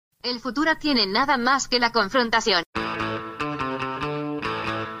El futuro tiene nada más que la confrontación.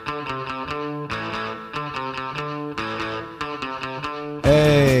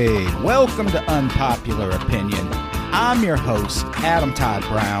 Hey, welcome to Unpopular Opinion. I'm your host, Adam Todd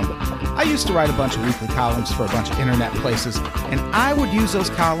Brown. I used to write a bunch of weekly columns for a bunch of internet places, and I would use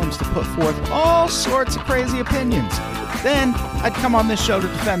those columns to put forth all sorts of crazy opinions. Then I'd come on this show to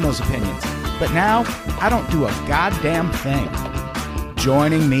defend those opinions. But now, I don't do a goddamn thing.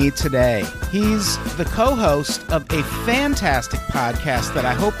 Joining me today, he's the co-host of a fantastic podcast that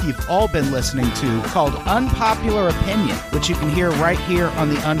I hope you've all been listening to called Unpopular Opinion, which you can hear right here on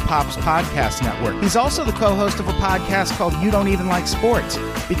the Unpops Podcast Network. He's also the co-host of a podcast called You Don't Even Like Sports,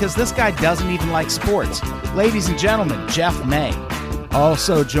 because this guy doesn't even like sports. Ladies and gentlemen, Jeff May.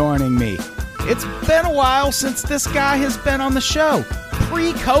 Also joining me, it's been a while since this guy has been on the show.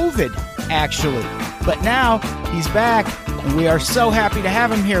 Pre-COVID, actually. But now, he's back, and we are so happy to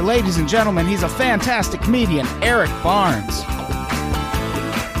have him here. Ladies and gentlemen, he's a fantastic comedian, Eric Barnes.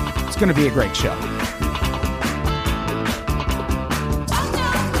 It's going to be a great show.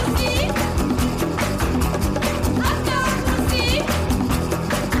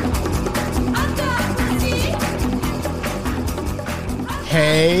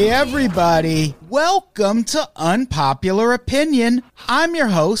 Hey everybody, welcome to Unpopular Opinion. I'm your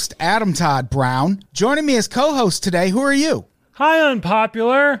host, Adam Todd Brown. Joining me as co-host today, who are you? Hi,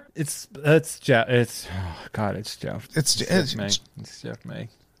 Unpopular. It's Jeff. It's Jeff. It's Jeff May.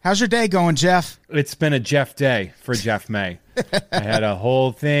 How's your day going, Jeff? It's been a Jeff day for Jeff May. I had a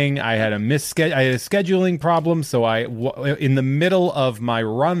whole thing. I had a scheduling problem, so in the middle of my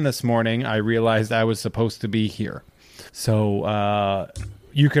run this morning, I realized I was supposed to be here. So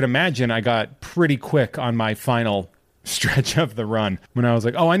you could imagine I got pretty quick on my final stretch of the run when I was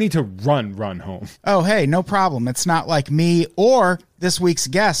like, oh, I need to run home. Oh, hey, no problem. It's not like me or this week's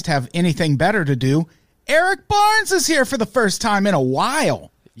guest have anything better to do. Eric Barnes is here for the first time in a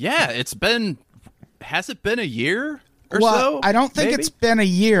while. Yeah, has it been a year or so? I don't think maybe? It's been a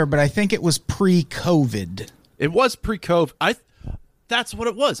year, but I think it was pre-COVID. It was pre-COVID. That's what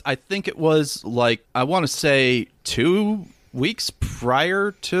it was. I think it was I want to say 2 weeks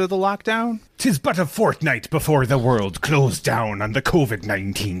prior to the lockdown. 'Tis but a fortnight before the world closed down on the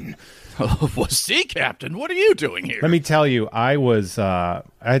COVID-19. Well, sea captain, what are you doing here? Let me tell you, I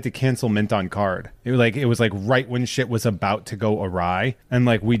had to cancel Mint on card. It was right when shit was about to go awry, and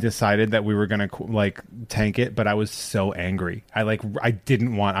we decided that we were gonna tank it. But I was so angry. I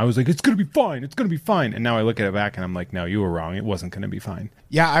was like, it's gonna be fine, and now I look at it back and I'm like, no, you were wrong. It wasn't gonna be fine.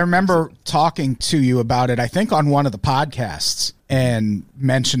 Yeah, I remember talking to you about it, I think on one of the podcasts, and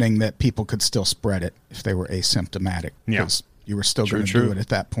mentioning that people could still spread it if they were asymptomatic. Yeah. You were still going to do it at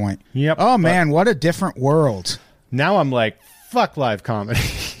that point. Yep. Oh, man, what a different world. Now I'm like, fuck live comedy.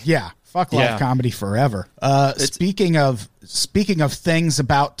 Yeah, fuck live comedy forever. Speaking of things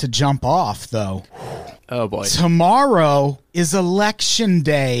about to jump off, though. Oh, boy. Tomorrow is Election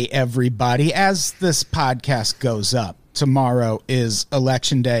Day, everybody, as this podcast goes up. Tomorrow is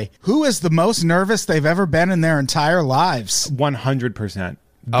Election Day. Who is the most nervous they've ever been in their entire lives? 100%.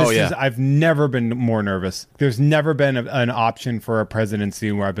 I've never been more nervous. There's never been an option for a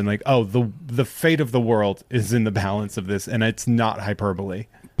presidency where I've been like, oh, the fate of the world is in the balance of this, and it's not hyperbole.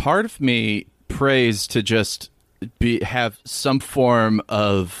 Part of me prays to just have some form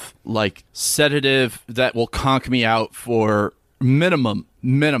of sedative that will conk me out for minimum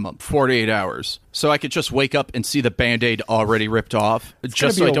 48 hours, so I could just wake up and see the Band-Aid already ripped off,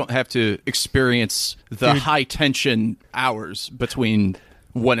 just so I don't have to experience the high tension hours between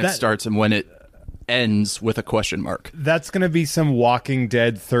when it starts and when it ends with a question mark. That's going to be some Walking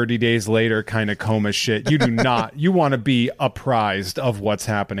Dead 30 days later kind of coma shit. You do not. You want to be apprised of what's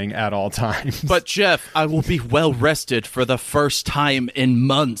happening at all times. But Jeff, I will be well rested for the first time in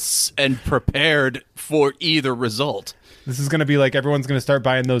months and prepared for either result. This is going to be everyone's going to start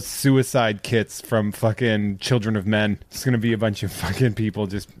buying those suicide kits from fucking Children of Men. It's going to be a bunch of fucking people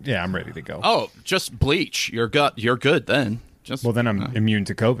I'm ready to go. Oh, just bleach. You're good then. Well, then I'm immune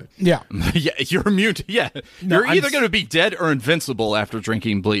to COVID. Yeah. Yeah, you're immune to, you're either going to be dead or invincible after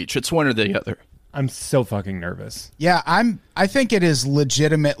drinking bleach. It's one or the other. I'm so fucking nervous. Yeah, I think it is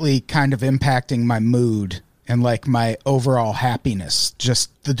legitimately kind of impacting my mood and my overall happiness,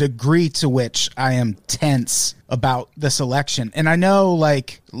 just the degree to which I am tense about this election. And I know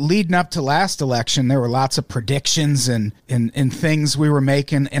leading up to last election, there were lots of predictions and things we were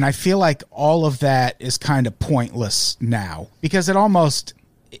making. And I feel like all of that is kind of pointless now because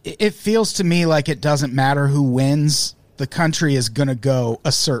it feels to me like it doesn't matter who wins the country is going to go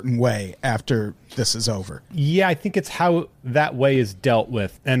a certain way after this is over. Yeah, I think it's how that way is dealt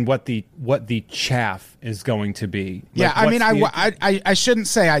with and what the chaff is going to be. Yeah, I mean, I shouldn't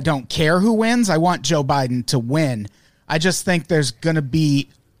say I don't care who wins. I want Joe Biden to win. I just think there's going to be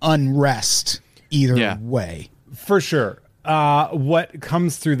unrest either way. For sure. What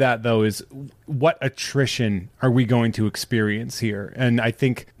comes through that, though, is what attrition are we going to experience here? And I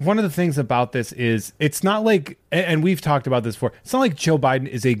think one of the things about this is it's not like, and we've talked about this before, it's not like Joe Biden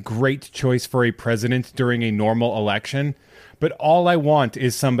is a great choice for a president during a normal election, but all I want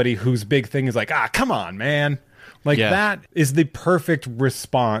is somebody whose big thing is like, come on, man. Like that is the perfect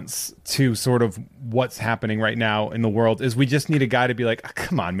response to sort of what's happening right now in the world is we just need a guy to be like,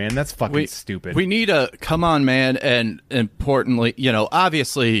 come on, man, that's fucking stupid. We need a come on, man. And importantly,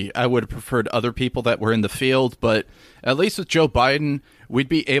 obviously I would have preferred other people that were in the field, but at least with Joe Biden, we'd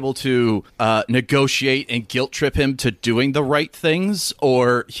be able to negotiate and guilt trip him to doing the right things,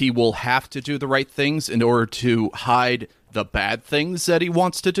 or he will have to do the right things in order to hide the bad things that he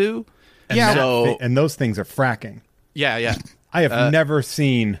wants to do. And those things are fracking. Yeah. I have never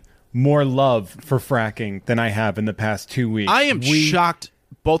seen more love for fracking than I have in the past 2 weeks. I am shocked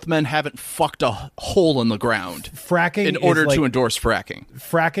both men haven't fucked a hole in the ground fracking in order to endorse fracking.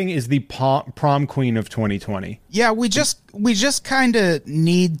 Fracking is the prom queen of 2020. Yeah, we just kind of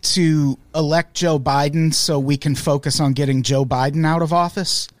need to elect Joe Biden so we can focus on getting Joe Biden out of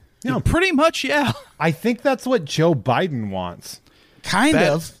office. Pretty much, yeah. I think that's what Joe Biden wants. Kind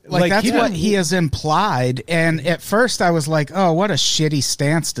of. Like that's what he has implied. And at first I was like, oh, what a shitty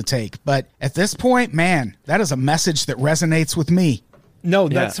stance to take. But at this point, man, that is a message that resonates with me. No,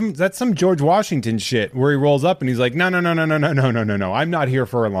 that's some George Washington shit where he rolls up and he's like, no. I'm not here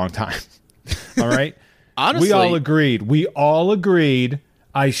for a long time. All right? Honestly, we all agreed.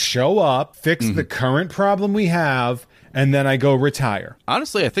 I show up, fix the current problem we have, and then I go retire.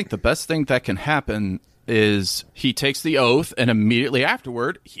 Honestly, I think the best thing that can happen is he takes the oath and immediately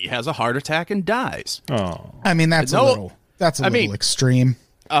afterward he has a heart attack and dies. Oh, I mean that's a little extreme.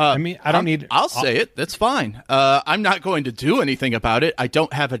 I'll say it. That's fine. I'm not going to do anything about it. I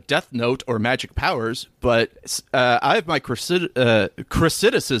don't have a death note or magic powers, but I have my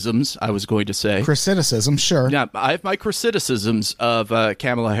criticisms. I was going to say criticism, sure. Yeah, I have my criticisms of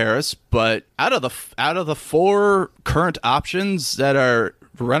Kamala Harris, but out of the four current options that are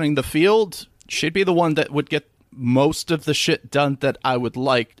running the field, she'd be the one that would get most of the shit done that I would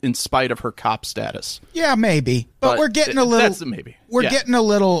like in spite of her cop status. Yeah, maybe. But we're getting a little that's a maybe. We're getting a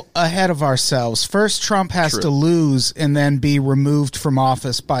little ahead of ourselves. First, Trump has to lose and then be removed from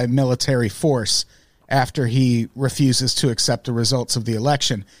office by military force after he refuses to accept the results of the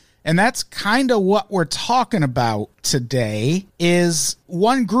election. And that's kind of what we're talking about today, is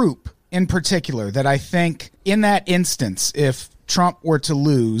one group in particular that I think in that instance, if Trump were to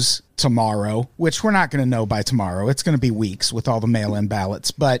lose tomorrow, which we're not going to know by tomorrow, it's going to be weeks with all the mail-in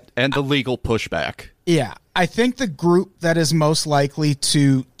ballots, and the legal pushback. Yeah, I think the group that is most likely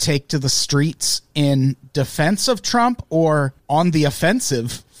to take to the streets in defense of Trump or on the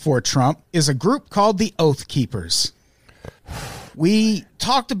offensive for Trump is a group called the Oath Keepers. We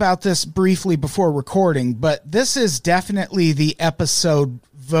talked about this briefly before recording, but this is definitely the episode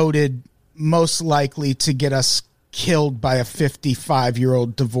voted most likely to get us killed by a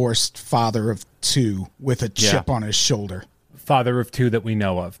 55-year-old divorced father of two with a chip on his shoulder. Father of two that we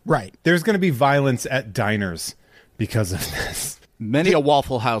know of. Right. There's going to be violence at diners because of this. Many a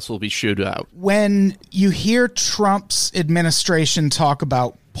Waffle House will be shooed out. When you hear Trump's administration talk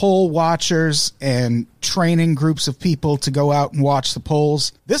about poll watchers and training groups of people to go out and watch the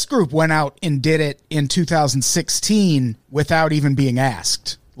polls, this group went out and did it in 2016 without even being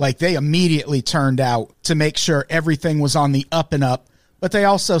asked. Like, they immediately turned out to make sure everything was on the up and up. But they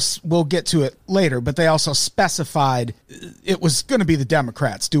also, we'll get to it later, but they also specified it was going to be the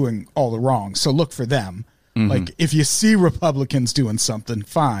Democrats doing all the wrong. So look for them. Mm-hmm. Like, if you see Republicans doing something,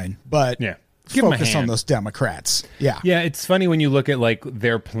 fine. But focus on those Democrats. Yeah. Yeah, it's funny when you look at, like,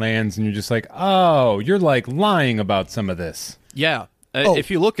 their plans and you're just like, oh, you're, like, lying about some of this. Yeah.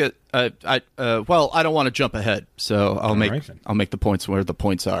 If you look at, I don't want to jump ahead, so I'll make the points where the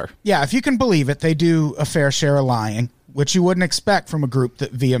points are. Yeah, if you can believe it, they do a fair share of lying, which you wouldn't expect from a group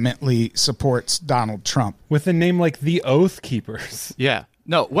that vehemently supports Donald Trump. With a name like the Oath Keepers. Yeah.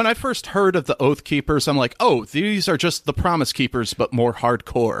 No, when I first heard of the Oath Keepers, I'm like, oh, these are just the Promise Keepers, but more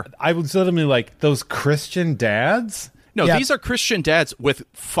hardcore. I was literally like, those Christian dads? No, Yeah. these are Christian dads with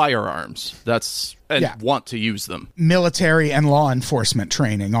firearms. Want to use them. Military and law enforcement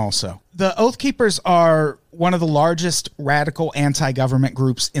training also. The Oath Keepers are one of the largest radical anti-government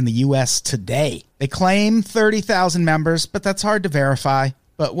groups in the U.S. today. They claim 30,000 members, but that's hard to verify.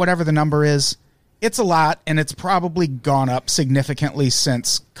 But whatever the number is, it's a lot, and it's probably gone up significantly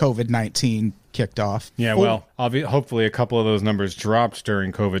since COVID-19 kicked off. Yeah, well, hopefully a couple of those numbers dropped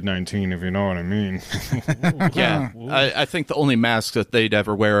during COVID-19, if you know what I mean. Yeah, I think the only masks that they'd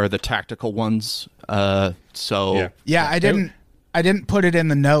ever wear are the tactical ones. Yeah, I didn't put it in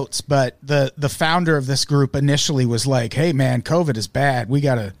the notes, but the founder of this group initially was like, "Hey man, COVID is bad.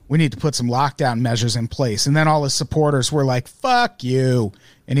 We need to put some lockdown measures in place." And then all his supporters were like, "Fuck you."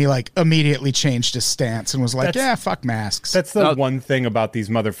 And he like immediately changed his stance and was like, "Yeah, fuck masks." That's the one thing about these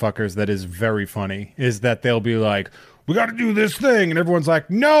motherfuckers that is very funny, is that they'll be like, "We got to do this thing," and everyone's like,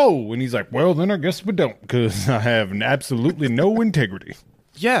 "No," and he's like, "Well, then I guess we don't, because I have absolutely no integrity."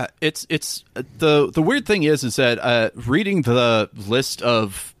 Yeah, it's the weird thing is that reading the list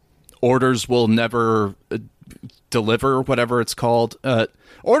of orders will never deliver, whatever it's called,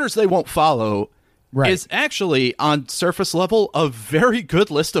 orders they won't follow, is actually on surface level a very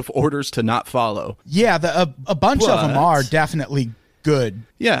good list of orders to not follow. Yeah, a bunch of them are definitely good.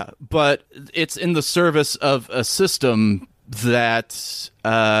 Yeah, but it's in the service of a system that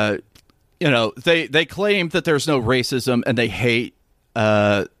they claim that there's no racism and they hate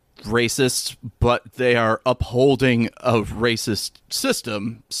racists, but they are upholding a racist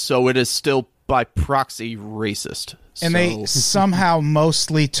system, so it is still by proxy racist. And they somehow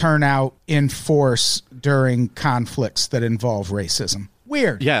mostly turn out in force during conflicts that involve racism.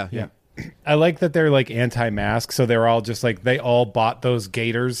 Weird. Yeah. I like that they're like anti-mask, so they're all just like, they all bought those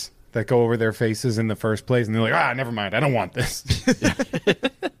gaiters that go over their faces in the first place, and they're like, never mind, I don't want this. They're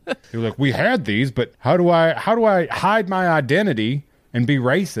like, we had these, but how do I hide my identity and be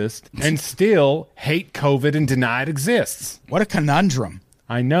racist and still hate COVID and deny it exists? What a conundrum.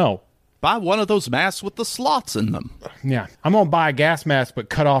 I know. Buy one of those masks with the slots in them. Yeah, I'm gonna buy a gas mask, but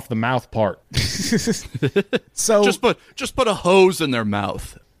cut off the mouth part. So just put a hose in their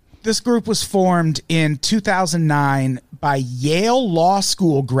mouth. This group was formed in 2009 by Yale Law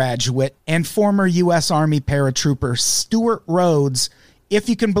School graduate and former U.S. Army paratrooper Stuart Rhodes, if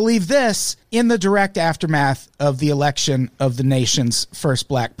you can believe this, in the direct aftermath of the election of the nation's first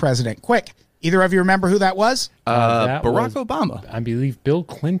black president. Quick, either of you remember who that was? That Barack was, Obama. I believe Bill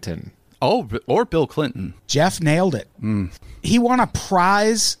Clinton. Oh, or Bill Clinton. Jeff nailed it. He won a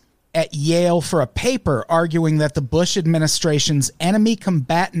prize at Yale for a paper arguing that the Bush administration's enemy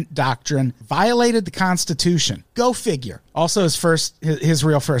combatant doctrine violated the Constitution. Go figure. Also, his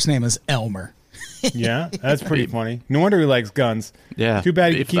real first name is Elmer. Yeah, that's pretty funny. No wonder he likes guns. Yeah. Too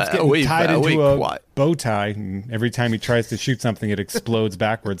bad he keeps getting tied into a bow tie, and every time he tries to shoot something, it explodes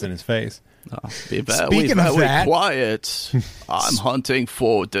backwards in his face. Speaking of that, quiet. I'm hunting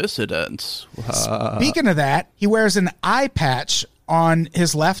for dissidents. Speaking of that, he wears an eye patch on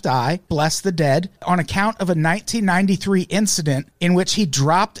his left eye, bless the dead, on account of a 1993 incident in which he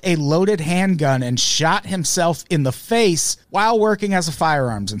dropped a loaded handgun and shot himself in the face while working as a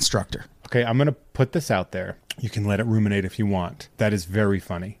firearms instructor. Okay, I'm going to put this out there. You can let it ruminate if you want. That is very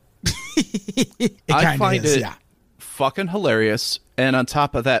funny. I find it fucking hilarious. And on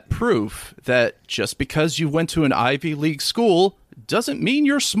top of that, proof that just because you went to an Ivy League school doesn't mean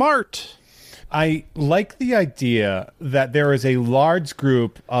you're smart. I like the idea that there is a large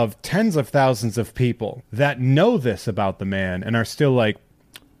group of tens of thousands of people that know this about the man and are still like,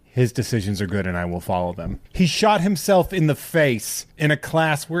 his decisions are good and I will follow them. He shot himself in the face in a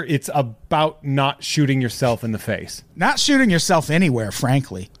class where it's about not shooting yourself in the face. Not shooting yourself anywhere,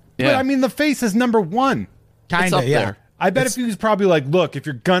 frankly. Yeah. But I mean, the face is number one. Kind of, yeah. There. I bet if he was probably like, look, if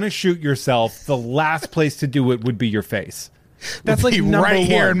you're going to shoot yourself, the last place to do it would be your face. That's like number right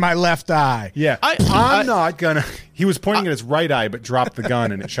here one. in my left eye. Yeah. I'm not going to. He was pointing at his right eye, but dropped the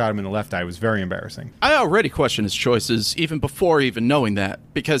gun and it shot him in the left eye. It was very embarrassing. I already question his choices even before even knowing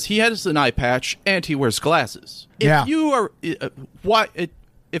that, because he has an eye patch and he wears glasses. Yeah. If you are,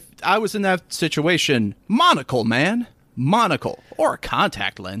 if I was in that situation, monocle, man. Monocle. Or a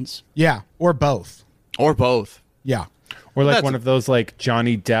contact lens. Yeah, or both. Or both. Yeah. Or like That's one of those like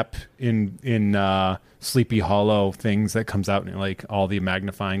Johnny Depp in Sleepy Hollow things that comes out and like all the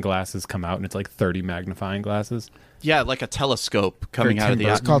magnifying glasses come out and it's like 30 magnifying glasses. Yeah, like a telescope coming out of the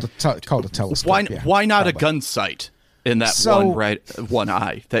eye. It's called a telescope. Why not probably. a gun sight in that one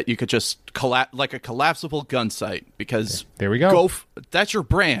eye that you could just like a collapsible gun sight? Because there we go. That's your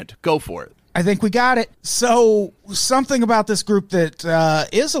brand. Go for it. I think we got it. So something about this group that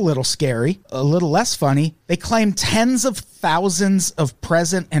is a little scary, a little less funny. They claim tens of thousands of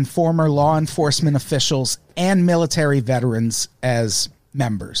present and former law enforcement officials and military veterans as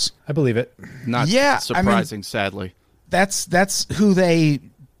members. I believe it. Not surprising, sadly. That's who they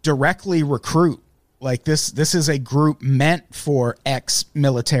directly recruit. Like this is a group meant for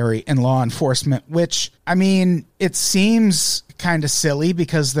ex-military and law enforcement, which, I mean, it seems kind of silly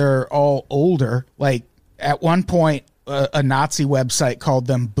because they're all older. Like at one point, a Nazi website called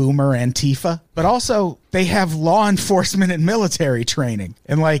them Boomer Antifa, but also they have law enforcement and military training.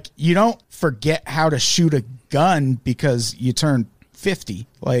 And like, you don't forget how to shoot a gun because you turn 50.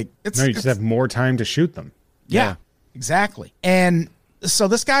 Like you just have more time to shoot them. Yeah, exactly. And so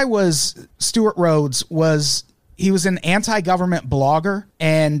this guy Stuart Rhodes was an anti-government blogger,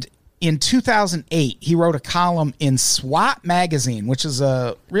 and in 2008 he wrote a column in SWAT magazine, which is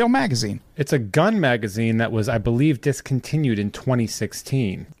a real magazine. It's a gun magazine that was, I believe, discontinued in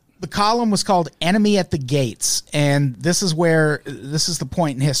 2016. The column was called Enemy at the Gates, and this is the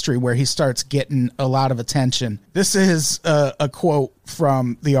point in history where he starts getting a lot of attention. This is a quote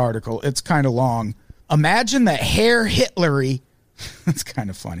from the article. It's kind of long. Imagine that Herr Hitlery, that's kind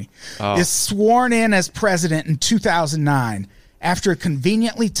of funny, is sworn in as president in 2009 after a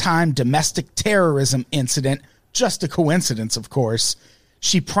conveniently timed domestic terrorism incident, just a coincidence, of course.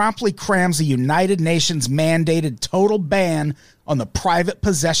 She promptly crams a United Nations mandated total ban on the private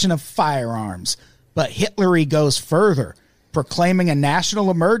possession of firearms. But Hitlery goes further, proclaiming a national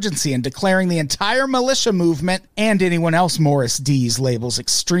emergency and declaring the entire militia movement and anyone else Morris Dees labels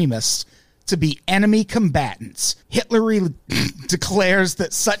extremists to be enemy combatants. Hitlery declares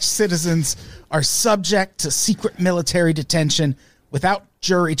that such citizens are subject to secret military detention without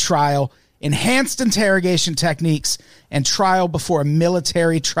jury trial, enhanced interrogation techniques, and trial before a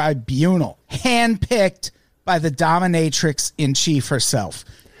military tribunal, handpicked by the dominatrix-in-chief herself.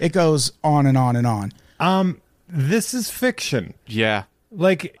 It goes on and on and on. This is fiction. Yeah.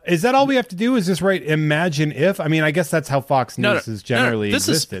 Like, is that all we have to do is just write imagine if? I mean, I guess that's how Fox News has generally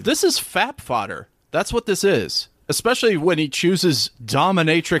existed. This is FAP fodder. That's what this is. Especially when he chooses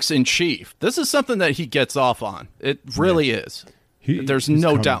dominatrix-in-chief. This is something that he gets off on. It really is. There's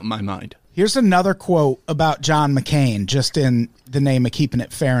no doubt in my mind. Here's another quote about John McCain, just in the name of keeping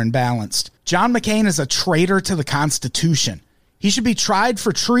it fair and balanced. John McCain is a traitor to the Constitution. He should be tried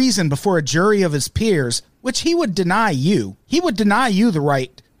for treason before a jury of his peers, which he would deny you. He would deny you the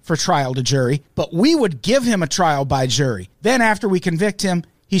right for trial to jury, but we would give him a trial by jury. Then after we convict him,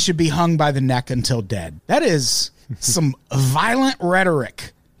 he should be hung by the neck until dead. That is some violent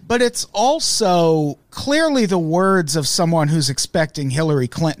rhetoric, but it's also clearly the words of someone who's expecting Hillary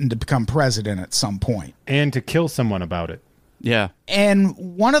Clinton to become president at some point. And to kill someone about it. Yeah. And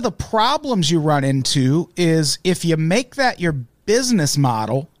one of the problems you run into is if you make that your business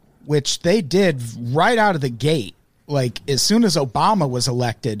model, which they did right out of the gate, like as soon as Obama was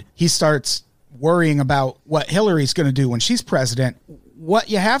elected, he starts worrying about what Hillary's going to do when she's president. What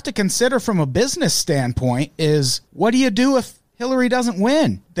you have to consider from a business standpoint is, what do you do if Hillary doesn't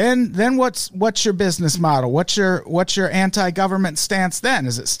win? Then what's your business model? What's your anti-government stance then?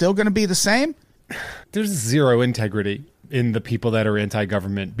 Is it still going to be the same? There's zero integrity in the people that are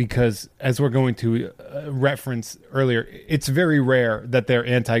anti-government because, as we're going to reference earlier, it's very rare that they're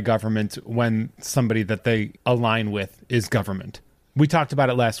anti-government when somebody that they align with is government. We talked about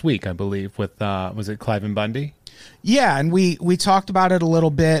it last week, I believe, with, was it Cliven Bundy? Yeah, and we talked about it a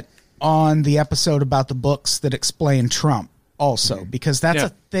little bit on the episode about the books that explain Trump also, because that's a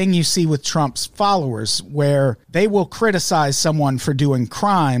thing you see with Trump's followers, where they will criticize someone for doing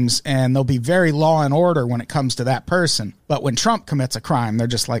crimes and they'll be very law and order when it comes to that person. But when Trump commits a crime, they're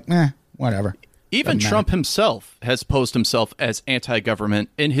just like, whatever. Even Trump himself has posed himself as anti-government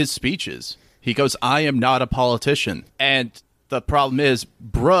in his speeches. He goes, I am not a politician. And the problem is,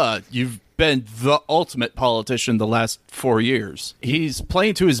 bruh, you've been the ultimate politician the last 4 years. He's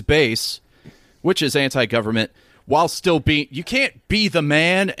playing to his base, which is anti-government, while still being, you can't be the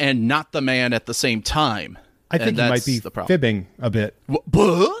man and not the man at the same time. I think he might be fibbing a bit.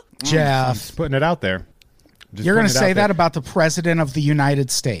 Jeff, just putting it out there. You're going to say that about the president of the United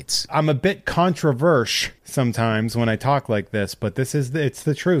States. I'm a bit controversial sometimes when I talk like this, but it's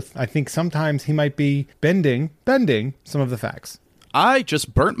the truth. I think sometimes he might be bending some of the facts. I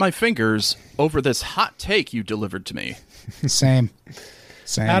just burnt my fingers over this hot take you delivered to me. Same.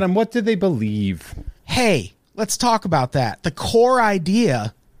 Adam, what do they believe? Hey, let's talk about that. The core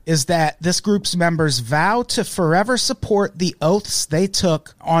idea is that this group's members vow to forever support the oaths they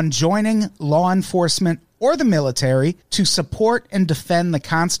took on joining law enforcement or the military to support and defend the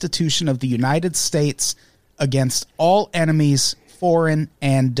Constitution of the United States against all enemies, foreign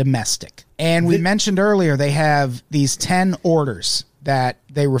and domestic. And we mentioned earlier they have these 10 orders that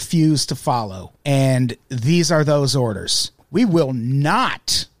they refuse to follow. And these are those orders. We will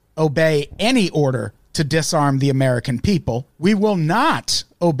not obey any order to disarm the American people. We will not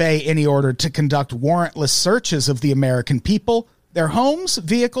obey any order to conduct warrantless searches of the American people, their homes,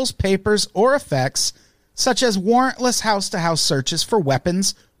 vehicles, papers, or effects, such as warrantless house-to-house searches for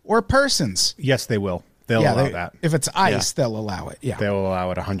weapons or persons. Yes, they will. They'll allow that. If it's ICE, they'll allow it. Yeah. They'll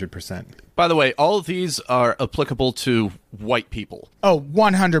allow it 100%. By the way, all of these are applicable to white people. Oh,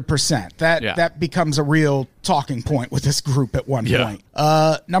 100%. That becomes a real talking point with this group at one point.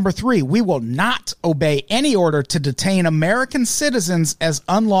 Number 3, we will not obey any order to detain American citizens as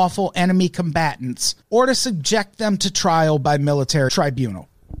unlawful enemy combatants or to subject them to trial by military tribunal.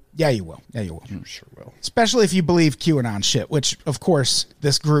 Yeah, you will. Yeah, you will. Sure will. Especially if you believe QAnon shit, which, of course,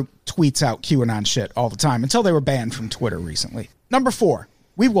 this group tweets out QAnon shit all the time until they were banned from Twitter recently. Number 4,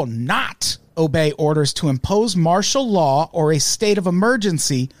 we will not obey orders to impose martial law or a state of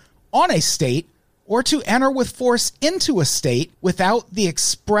emergency on a state or to enter with force into a state without the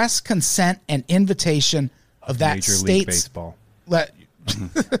express consent and invitation of that Major League state's Baseball.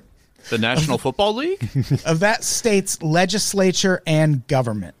 The National Football League? of that state's legislature and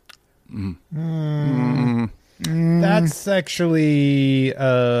government. That's actually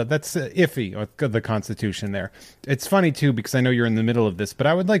that's iffy, the Constitution there. It's funny, too, because I know you're in the middle of this, but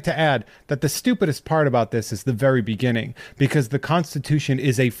I would like to add that the stupidest part about this is the very beginning, because the Constitution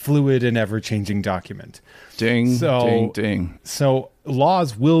is a fluid and ever-changing document. Ding, ding, ding. So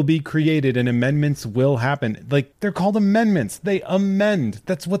laws will be created and amendments will happen. Like, they're called amendments. They amend.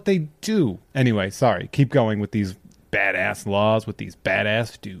 That's what they do. Anyway, sorry. Keep going with these badass laws, with these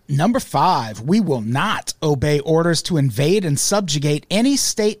badass dudes. Number 5, we will not obey orders to invade and subjugate any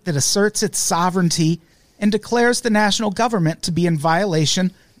state that asserts its sovereignty and declares the national government to be in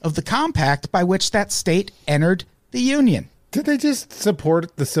violation of the compact by which that state entered the Union. Did they just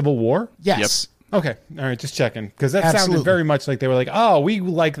support the Civil War? Yes. Okay. All right. Just checking. Because that Absolutely. sounded very much like they were like, oh, we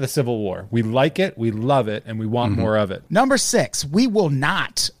like the Civil War. We like it. We love it. And we want more of it. Number 6, we will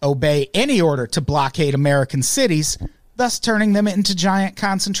not obey any order to blockade American cities, thus turning them into giant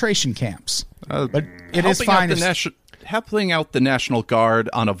concentration camps. But it is fine. Helping out the National Guard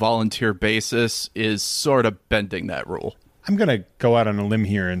on a volunteer basis is sort of bending that rule. I'm going to go out on a limb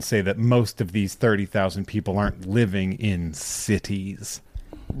here and say that most of these 30,000 people aren't living in cities.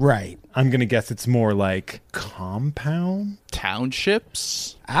 Right. I'm going to guess it's more like compound?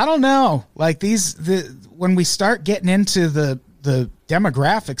 Townships? I don't know. Like when we start getting into the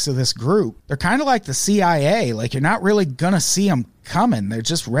demographics of this group, they're kind of like the CIA. Like, you're not really going to see them coming. They're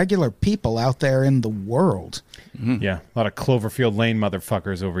just regular people out there in the world. Mm-hmm. Yeah. A lot of Cloverfield Lane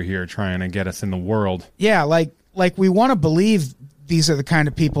motherfuckers over here trying to get us in the world. Yeah. Like we want to believe these are the kind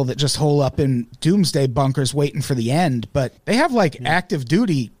of people that just hole up in doomsday bunkers waiting for the end, but they have like active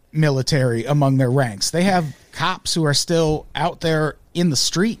duty military among their ranks. They have cops who are still out there in the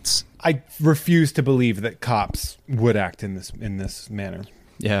streets. I refuse to believe that cops would act in this manner.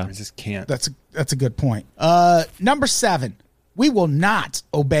 Yeah. I just can't. That's a good point. Number 7, we will not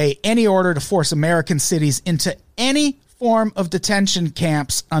obey any order to force American cities into any form of detention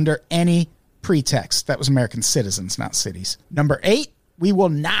camps under any pretext. That was American citizens, not cities. Number 8, we will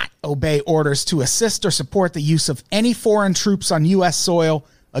not obey orders to assist or support the use of any foreign troops on U.S. soil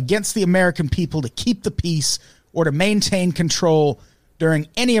against the American people to keep the peace or to maintain control during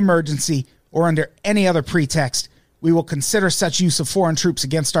any emergency or under any other pretext. We will consider such use of foreign troops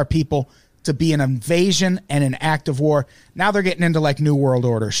against our people to be an invasion and an act of war. Now they're getting into like New World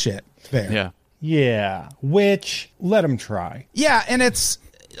Order shit there. Yeah. Yeah. Which, let them try. Yeah, and it's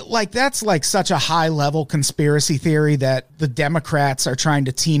like that's like such a high level conspiracy theory that the Democrats are trying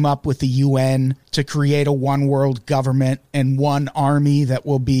to team up with the UN to create a one world government and one army that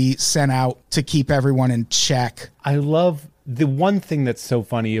will be sent out to keep everyone in check. I love the one thing that's so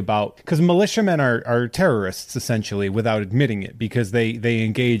funny about, because militiamen are terrorists essentially without admitting it, because they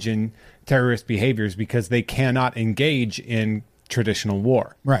engage in terrorist behaviors because they cannot engage in traditional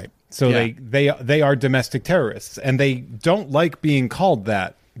war. Right. So Yeah. they are domestic terrorists, and they don't like being called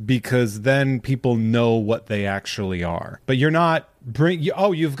that because then people know what they actually are. But you're not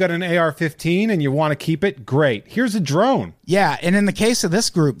you've got an AR-15 and you want to keep it? Great. Here's a drone. Yeah, and in the case of this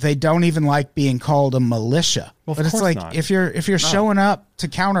group, they don't even like being called a militia. Well, of but it's course like not. if you're showing up to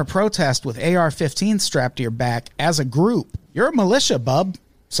counter protest with AR-15 strapped to your back as a group, you're a militia, bub.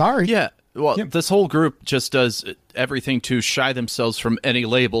 Sorry. Yeah. Well, this whole group just does everything to shy themselves from any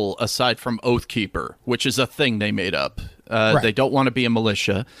label aside from Oathkeeper, which is a thing they made up. Right. They don't want to be a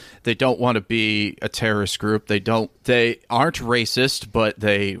militia. They don't want to be a terrorist group. They aren't racist, but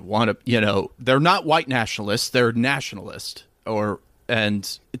they want to, they're not white nationalists. They're nationalist,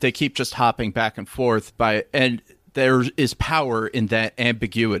 and they keep just hopping back and forth and there is power in that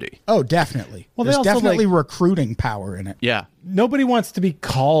ambiguity. Oh, definitely. Well, there's they also, definitely recruiting power in it. Yeah. Nobody wants to be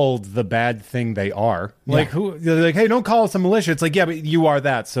called the bad thing they are. Like, they're like, hey, don't call us a militia. It's like, yeah, but you are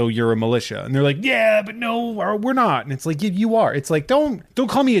that, so you're a militia. And they're like, yeah, but no, we're not. And it's like, you are. It's like, don't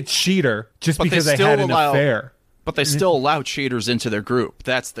call me a cheater just because I had an affair. But they still allow cheaters into their group.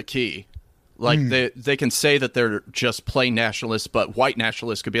 That's the key. Like, they can say that they're just plain nationalists, but white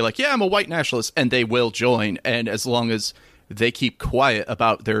nationalists could be like, yeah, I'm a white nationalist, and they will join. And as long as they keep quiet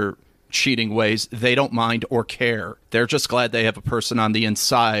about their cheating ways, they don't mind or care. They're just glad they have a person on the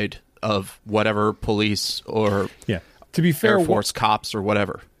inside of whatever police or To be fair, Air Force cops or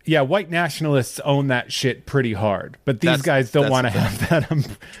whatever. Yeah, white nationalists own that shit pretty hard, but these guys don't want to have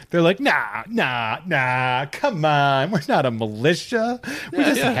that. They're like, nah, come on. We're not a militia. We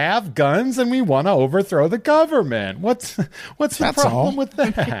just have guns and we want to overthrow the government. What's the problem with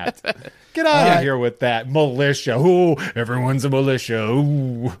that? Get out of here with that militia. Ooh, everyone's a militia.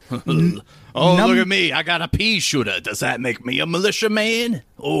 Ooh. Look at me. I got a pea shooter. Does that make me a militia man?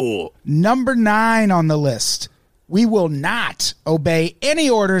 Oh. Number 9 on the list. We will not obey any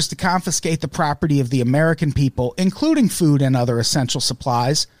orders to confiscate the property of the American people, including food and other essential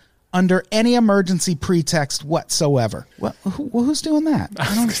supplies, under any emergency pretext whatsoever. Well, who's doing that? I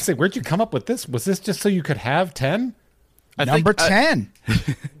was going to say, where'd you come up with this? Was this just so you could have 10? Number 10.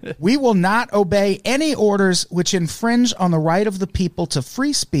 We will not obey any orders which infringe on the right of the people to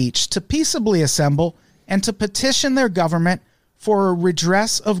free speech, to peaceably assemble, and to petition their government for a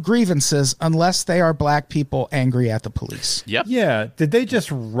redress of grievances unless they are black people angry at the police. Yep. Yeah. Did they just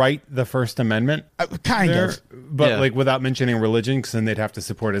write the First Amendment? Kind of. But like without mentioning religion, because then they'd have to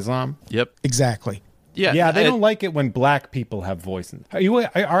support Islam. Yep. Exactly. Yeah, they don't like it when black people have voices.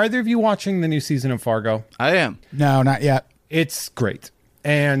 Are either of you watching the new season of Fargo? I am. No, not yet. It's great.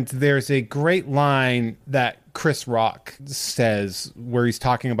 And there's a great line that Chris Rock says where he's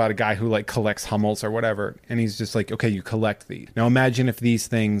talking about a guy who like collects Hummels or whatever. And he's just like, okay, you collect these. Now imagine if these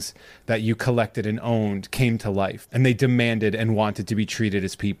things that you collected and owned came to life and they demanded and wanted to be treated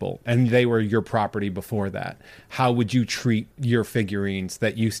as people and they were your property before that. How would you treat your figurines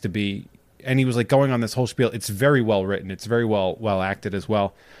that used to be? And he was like going on this whole spiel. It's very well written. It's very well acted as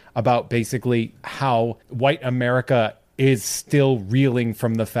well, about basically how white America is still reeling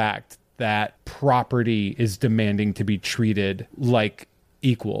from the fact that property is demanding to be treated like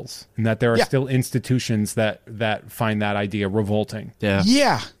equals, and that there are still institutions that find that idea revolting.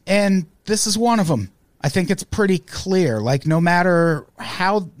 Yeah, and this is one of them. I think it's pretty clear. Like, no matter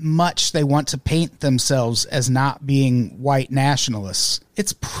how much they want to paint themselves as not being white nationalists,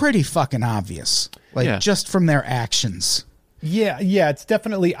 it's pretty fucking obvious. Like, just from their actions. Yeah, it's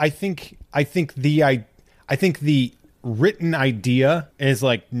definitely. I think the written idea is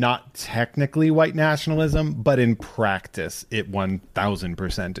like not technically white nationalism, but in practice it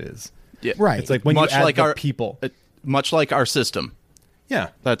 1000% is. Yeah. Right. It's like when much you add like the our people. Much like our system. Yeah.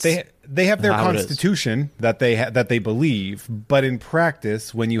 That's they have their how it is. constitution that they believe, but in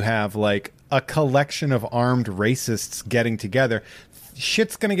practice when you have like a collection of armed racists getting together,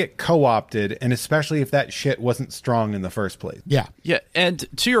 shit's going to get co-opted, and especially if that shit wasn't strong in the first place. Yeah. Yeah, and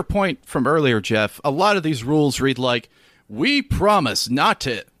to your point from earlier, Jeff, a lot of these rules read like, we promise not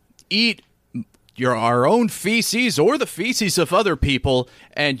to eat our own feces or the feces of other people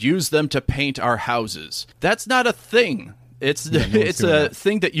and use them to paint our houses. That's not a thing. It's a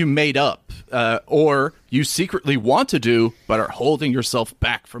thing that you made up, or you secretly want to do, but are holding yourself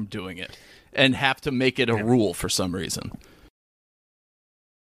back from doing it and have to make it a rule for some reason.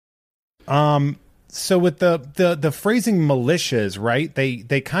 So with the phrasing militias, right?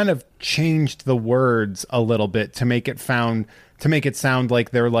 They kind of changed the words a little bit to make it sound like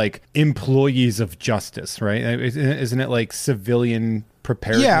they're like employees of justice, right? Isn't it like civilian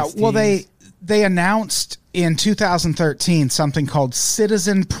preparedness? Yeah, well, teams? they announced in 2013 something called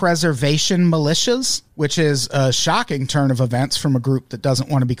Citizen Preservation Militias, which is a shocking turn of events from a group that doesn't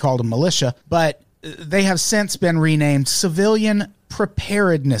want to be called a militia, but they have since been renamed Civilian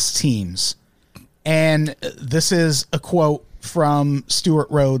Preparedness Teams. And this is a quote from Stuart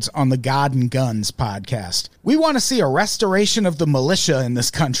Rhodes on the God and Guns podcast. We want to see a restoration of the militia in this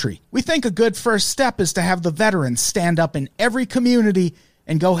country. We think a good first step is to have the veterans stand up in every community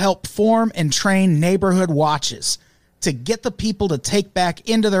and go help form and train neighborhood watches. to get the people to take back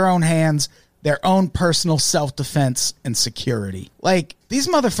into their own hands their own personal self-defense and security. Like, these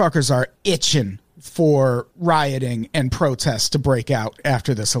motherfuckers are itching for rioting and protests to break out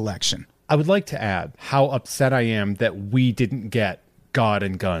after this election. I would like to add how upset I am that we didn't get God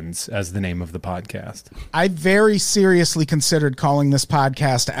and Guns as the name of the podcast. I very seriously considered calling this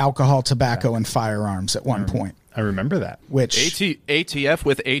podcast Alcohol, Tobacco, and Firearms at one point. I remember that. Which ATF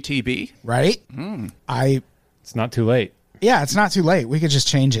with ATB? Right? It's not too late. Yeah, it's not too late. We could just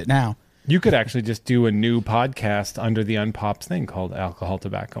change it now. You could actually just do a new podcast under the Unpops thing called Alcohol,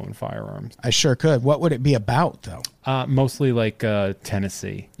 Tobacco, and Firearms. I sure could. What would it be about, though? Mostly like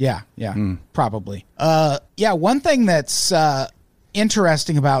Tennessee. Yeah, probably. One thing that's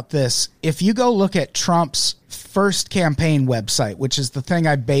interesting about this, if you go look at Trump's first campaign website, which is the thing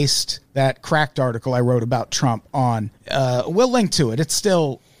I based that Cracked article I wrote about Trump on, we'll link to it. It's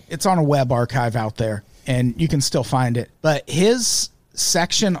on a web archive out there, and you can still find it. But his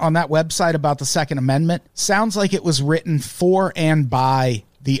section on that website about the Second Amendment sounds like it was written for and by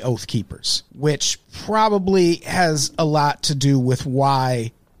the Oath Keepers, which probably has a lot to do with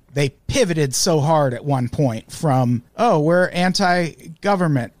why they pivoted so hard at one point from, we're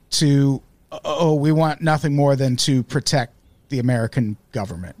anti-government to, we want nothing more than to protect the American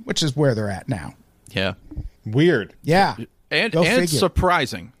government, which is where they're at now. Yeah. Weird. Yeah. And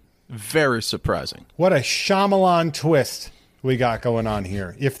surprising. Very surprising. What a Shyamalan twist we got going on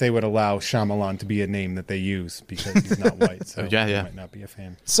here. If they would allow Shyamalan to be a name that they use, because he's not white, so yeah. he might not be a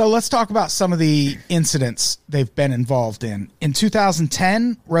fan. So let's talk about some of the incidents they've been involved in. In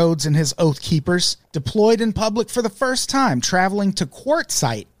 2010, Rhodes and his Oath Keepers deployed in public for the first time, traveling to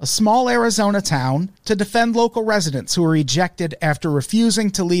Quartzsite, a small Arizona town, to defend local residents who were ejected after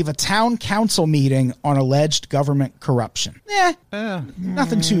refusing to leave a town council meeting on alleged government corruption.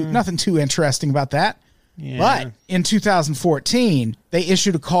 Nothing too interesting about that. Yeah. But in 2014, they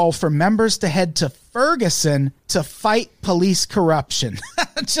issued a call for members to head to Ferguson to fight police corruption.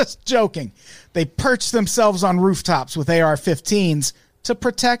 Just joking. They perched themselves on rooftops with AR-15s to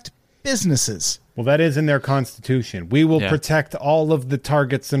protect businesses. Well, that is in their constitution. We will protect all of the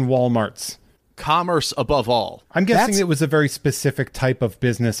Targets and Walmarts. Commerce above all. I'm guessing it was a very specific type of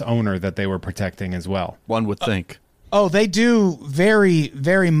business owner that they were protecting as well. One would think. Oh, they do very,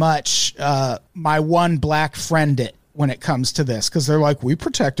 very much my one black friend it when it comes to this, because they're like, we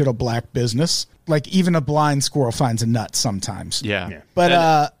protected a black business. Like, even a blind squirrel finds a nut sometimes. Yeah.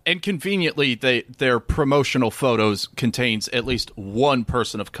 But and conveniently, their promotional photos contains at least one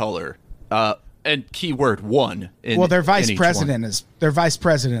person of color. And keyword one. Their vice president is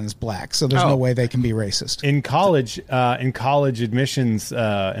black, so there's no way they can be racist. In college admissions,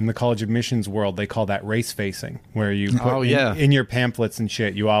 in the college admissions world, they call that race facing, where you put in your pamphlets and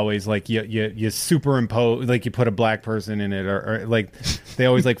shit, you always like you superimpose, like you put a black person in it, or like they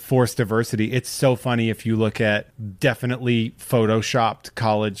always like force diversity. It's so funny if you look at definitely photoshopped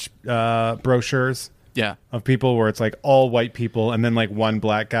college brochures. Yeah, of people where it's like all white people and then like one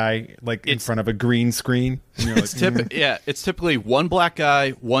black guy like in front of a green screen. And you're like, it's typically one black guy,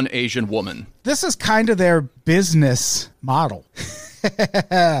 one Asian woman. This is kind of their business model.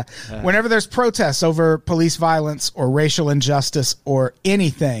 Whenever there's protests over police violence or racial injustice or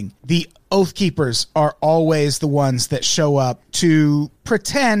anything, the Oath Keepers are always the ones that show up to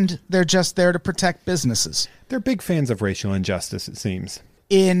pretend they're just there to protect businesses. They're big fans of racial injustice, it seems.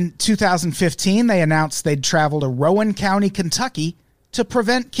 In 2015, they announced they'd travel to Rowan County, Kentucky, to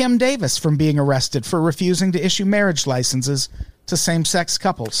prevent Kim Davis from being arrested for refusing to issue marriage licenses to same-sex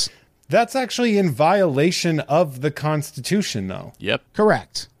couples. That's actually in violation of the Constitution, though. Yep.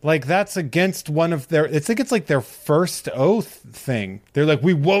 Correct. Like, that's against one of their... It's like their first oath thing. They're like,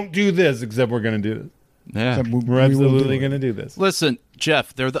 we won't do this, except we're going to do it. Yeah. We're absolutely going to do this. Listen,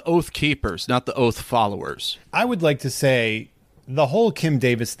 Jeff, they're the Oath Keepers, not the Oath Followers. I would like to say... The whole Kim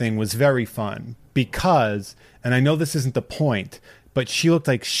Davis thing was very fun because, and I know this isn't the point, but she looked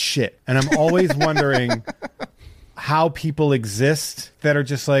like shit. And I'm always wondering how people exist that are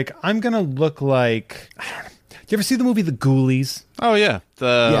just like, I'm going to look like, I don't know. Do you ever see the movie The Ghoulies? Oh, yeah.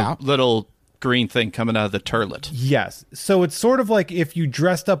 The little green thing coming out of the turlet. Yes. So it's sort of like if you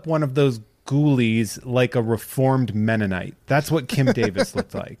dressed up one of those ghoulies like a reformed Mennonite. That's what Kim Davis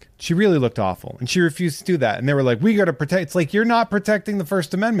looked like. She really looked awful, and she refused to do that. And they were like, we got to protect. It's like, you're not protecting the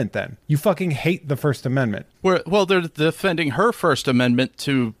First Amendment then. You fucking hate the First Amendment. Well, they're defending her First Amendment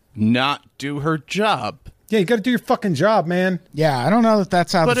to not do her job. Yeah, you got to do your fucking job, man. Yeah, I don't know that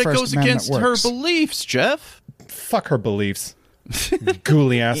that's how the First Amendment works. But it goes against her beliefs, Jeff. Fuck her beliefs.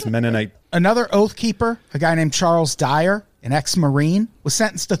 Ghouly-ass Mennonite. Another Oath Keeper, a guy named Charles Dyer, an ex-Marine, was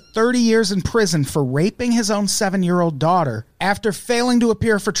sentenced to 30 years in prison for raping his own 7-year-old daughter. After failing to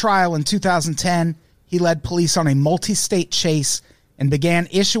appear for trial in 2010, he led police on a multi-state chase and began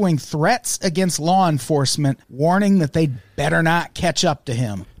issuing threats against law enforcement, warning that they'd better not catch up to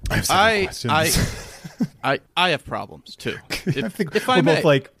him. I have several questions. I have problems too. I think we're both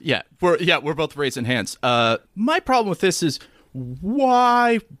like, we're both raising hands. My problem with this is,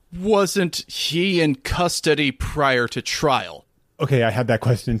 why wasn't he in custody prior to trial? okay, I had that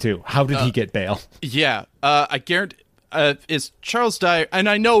question too. How did he get bail? Yeah, I guarantee. Is Charles Dyer, and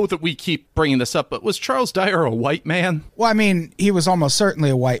I know that we keep bringing this up, but was Charles Dyer a white man? Well, I mean, he was almost certainly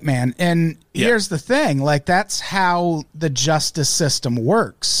a white man. And here's the thing, like, that's how the justice system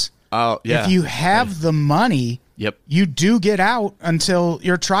works. Oh, yeah. If you have the money, you do get out until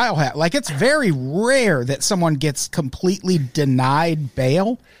your trial like, it's very rare that someone gets completely denied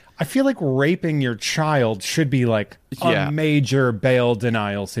bail. I feel like raping your child should be like a major bail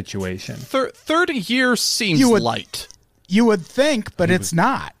denial situation. 30 years seems light. You would think, but it's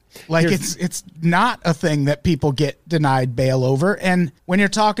not. Like, it's not a thing that people get denied bail over. And when you're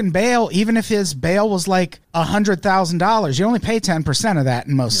talking bail, even if his bail was like $100,000, you only pay 10% of that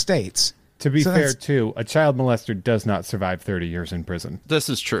in most states. To be fair, too, a child molester does not survive 30 years in prison. This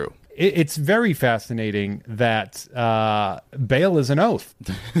is true. It's very fascinating that bail is an oath.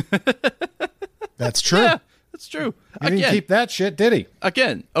 That's true. Yeah, that's true. He didn't keep that shit, did he?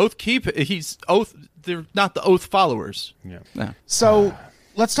 Again, they're not the oath followers. Yeah. So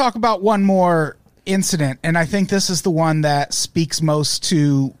let's talk about one more incident, and I think this is the one that speaks most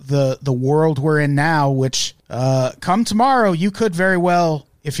to the world we're in now, which come tomorrow, you could very well,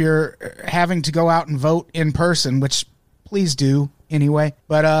 if you're having to go out and vote in person, which please do anyway.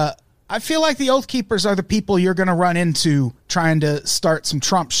 But I feel like the Oath Keepers are the people you're going to run into trying to start some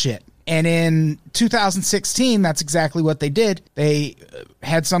Trump shit. And in 2016, that's exactly what they did. They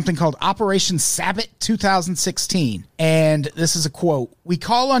had something called Operation Sabbath 2016. And this is a quote. "We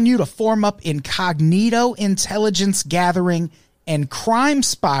call on you to form up incognito intelligence gathering and crime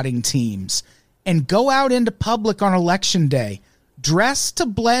spotting teams and go out into public on election day, dressed to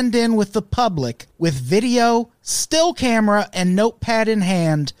blend in with the public with video, still camera, and notepad in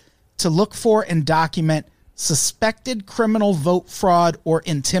hand to look for and document suspected criminal vote fraud or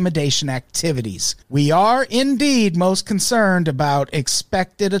intimidation activities. We are indeed most concerned about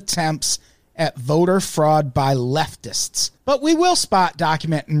expected attempts at voter fraud by leftists. But we will spot,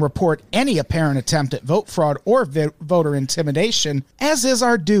 document, and report any apparent attempt at vote fraud or voter intimidation, as is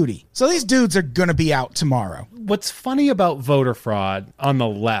our duty." So these dudes are going to be out tomorrow. What's funny about voter fraud on the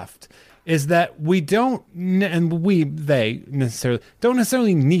left is that they don't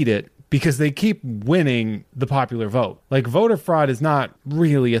necessarily need it because they keep winning the popular vote. Like, voter fraud is not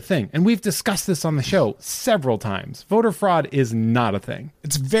really a thing. And we've discussed this on the show several times. Voter fraud is not a thing.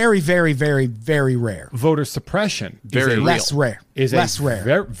 It's very, very, very, very rare. Voter suppression Very real. Less rare. is less a rare.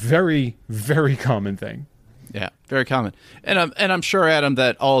 very, very, very common thing. Yeah, very common. And I'm sure, Adam,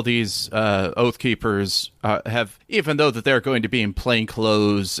 that all these Oath Keepers have, even though that they're going to be in plain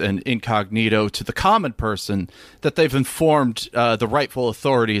clothes and incognito to the common person, that they've informed the rightful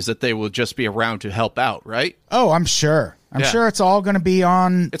authorities that they will just be around to help out, right? Oh, I'm sure. I'm sure it's all going to be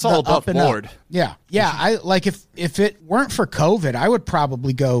on. It's all above board. Yeah. I like, if it weren't for COVID, I would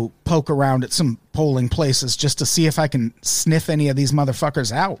probably go poke around at some polling places just to see if I can sniff any of these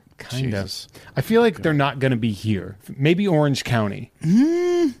motherfuckers out. Kind of. I feel like they're not going to be here. Maybe Orange County.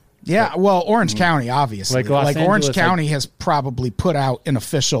 Yeah, well, Orange County, obviously. Like Orange Angeles, County has probably put out an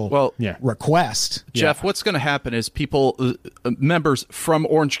official request. Jeff, what's going to happen is people, members from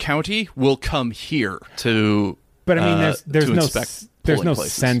Orange County will come here to. But I mean, there's no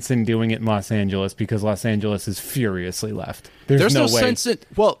places. sense in doing it in Los Angeles because Los Angeles is furiously left. There's no way. sense in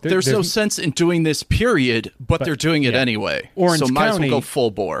there's no sense in doing this, period. But they're doing it anyway. Orange so might County, as well go full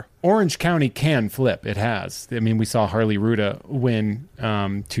bore. Orange County can flip. It has. I mean, we saw Harley Ruda win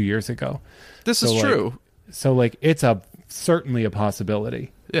 2 years ago. This is true. So it's certainly a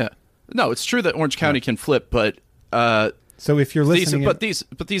possibility. Yeah. No, it's true that Orange County can flip, but. So if you're listening,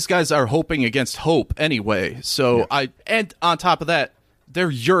 these guys are hoping against hope anyway. So and on top of that,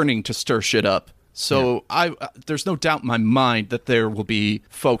 they're yearning to stir shit up. So there's no doubt in my mind that there will be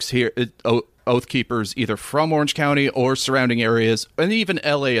folks here, Oath Keepers, either from Orange County or surrounding areas, and even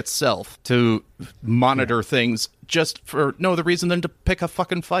LA itself, to monitor things just for no other reason than to pick a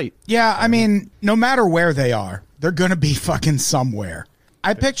fucking fight. Yeah, I mean, no matter where they are, they're going to be fucking somewhere.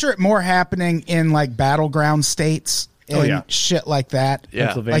 I picture it more happening in like battleground states. And shit like that.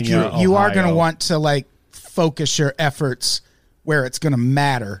 Yeah. Like you are going to want to like focus your efforts where it's going to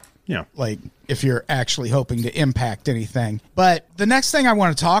matter. Yeah. Like, if you're actually hoping to impact anything. But the next thing I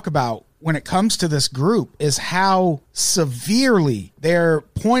want to talk about when it comes to this group is how severely their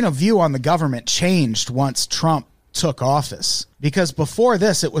point of view on the government changed once Trump took office. Because before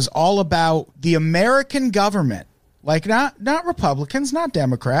this, it was all about the American government, like not Republicans, not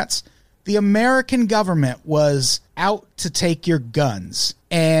Democrats. The American government was out to take your guns.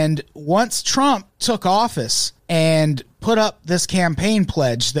 And once Trump took office and put up this campaign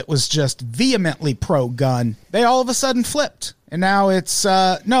pledge that was just vehemently pro-gun, they all of a sudden flipped. And now it's,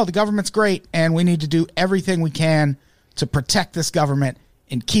 no, the government's great, and we need to do everything we can to protect this government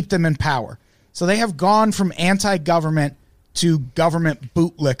and keep them in power. So they have gone from anti-government to government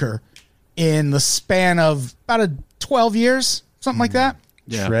bootlicker in the span of about 12 years, something like that.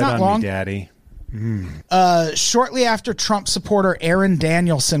 Yeah. Tread Not on long. me, Daddy. Shortly after Trump supporter Aaron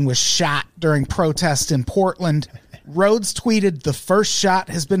Danielson was shot during protests in Portland, Rhodes tweeted, "The first shot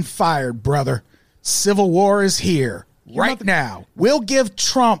has been fired, brother. Civil war is here. Right now. We'll give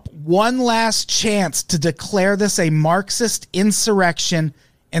Trump one last chance to declare this a Marxist insurrection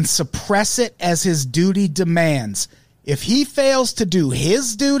and suppress it as his duty demands. If he fails to do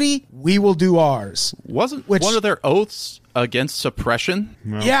his duty, we will do ours." Wasn't one of their oaths against suppression?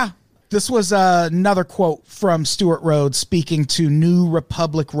 Yeah. This was another quote from Stuart Rhodes speaking to New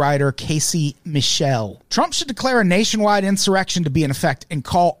Republic writer Casey Michel. "Trump should declare a nationwide insurrection to be in effect and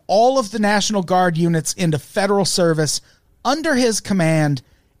call all of the National Guard units into federal service under his command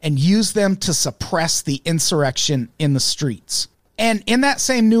and use them to suppress the insurrection in the streets." And in that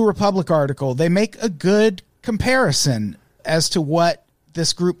same New Republic article, they make a good comparison as to what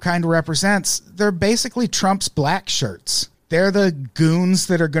this group kind of represents. They're basically Trump's black shirts. They're the goons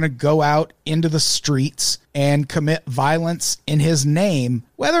that are going to go out into the streets and commit violence in his name,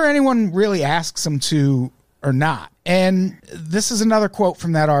 whether anyone really asks them to or not. And this is another quote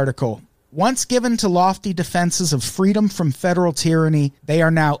from that article. "Once given to lofty defenses of freedom from federal tyranny, they are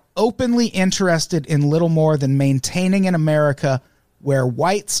now openly interested in little more than maintaining an America where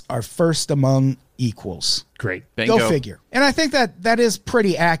whites are first among equals." Great. Bingo. Go figure. And I think that is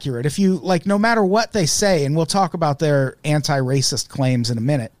pretty accurate. If you, like, no matter what they say, and we'll talk about their anti-racist claims in a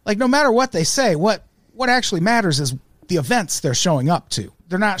minute, like, no matter what they say, what actually matters is the events they're showing up to.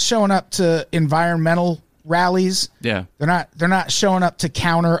 They're not showing up to environmental rallies. Yeah. They're not showing up to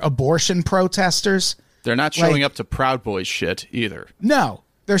counter abortion protesters. They're not showing up to Proud Boys shit either. No,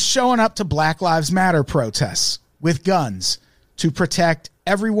 they're showing up to Black Lives Matter protests with guns to protect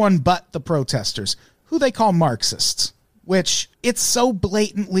everyone but the protesters, who they call Marxists, which it's so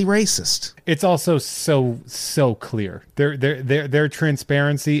blatantly racist. It's also so clear. Their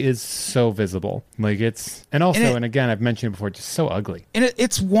transparency is so visible. Like and again, I've mentioned it before, just so ugly. And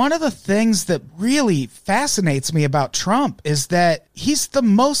it's one of the things that really fascinates me about Trump is that he's the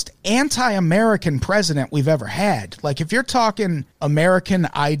most anti-American president we've ever had. Like, if you're talking American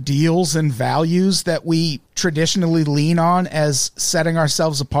ideals and values that we traditionally lean on as setting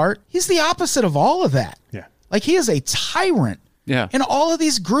ourselves apart, he's the opposite of all of that. Yeah. Like, he is a tyrant. Yeah. And all of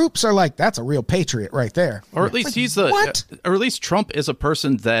these groups are like, that's a real patriot right there. Or at least what? Or at least Trump is a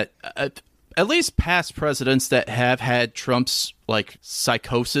person that, at least past presidents that have had Trump's like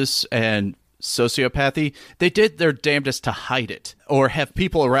psychosis and sociopathy, they did their damnedest to hide it or have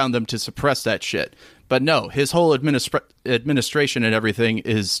people around them to suppress that shit. But no, his whole administration and everything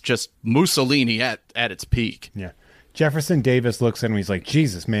is just Mussolini at its peak. Yeah. Jefferson Davis looks at him and he's like,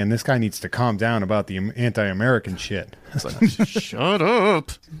 Jesus, man, this guy needs to calm down about the anti-American shit. It's like, shut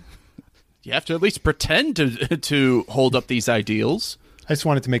up. You have to at least pretend to hold up these ideals. I just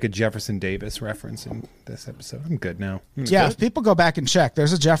wanted to make a Jefferson Davis reference in this episode. I'm good now. Yeah, if people go back and check,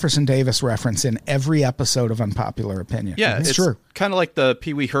 there's a Jefferson Davis reference in every episode of Unpopular Opinion. Yeah, it's true. Kind of like the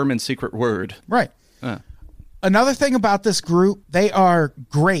Pee Wee Herman secret word. Right. Another thing about this group, they are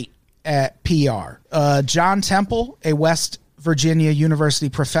great at PR. John Temple, a West Virginia University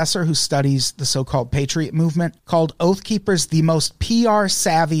professor who studies the so-called Patriot movement, called Oath Keepers the most PR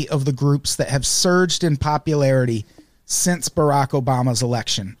savvy of the groups that have surged in popularity since Barack Obama's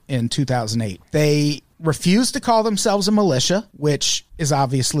election in 2008. They refuse to call themselves a militia, which is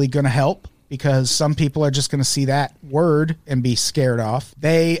obviously going to help because some people are just going to see that word and be scared off.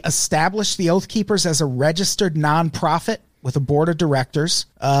 They established the Oath Keepers as a registered nonprofit with a board of directors.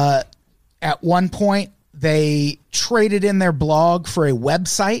 At one point, they traded in their blog for a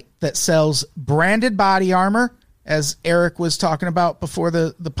website that sells branded body armor, as Eric was talking about before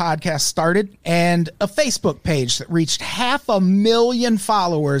the podcast started, and a Facebook page that reached 500,000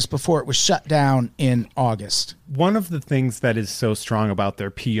 followers before it was shut down in August. One of the things that is so strong about their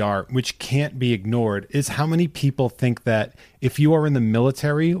PR, which can't be ignored, is how many people think that if you are in the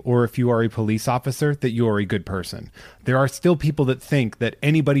military or if you are a police officer, that you are a good person. There are still people that think that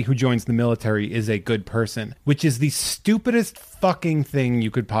anybody who joins the military is a good person, which is the stupidest fucking thing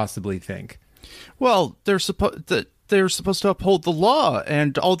you could possibly think. Well, they're supposed to uphold the law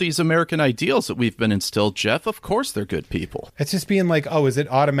and all these American ideals that we've been instilled, Jeff. Of course they're good people. It's just being like, oh, is it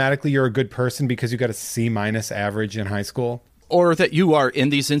automatically you're a good person because you got a C- average in high school? Or that you are in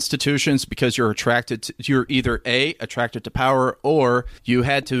these institutions because you're you're either A, attracted to power, or you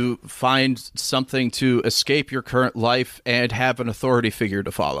had to find something to escape your current life and have an authority figure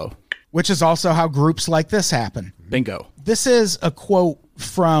to follow. Which is also how groups like this happen. Bingo. This is a quote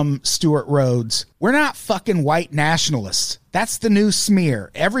from Stuart Rhodes. "We're not fucking white nationalists. That's the new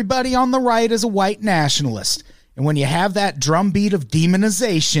smear. Everybody on the right is a white nationalist. And when you have that drumbeat of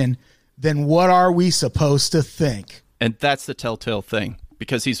demonization, then what are we supposed to think?" And that's the telltale thing,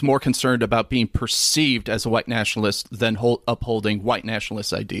 because he's more concerned about being perceived as a white nationalist than upholding white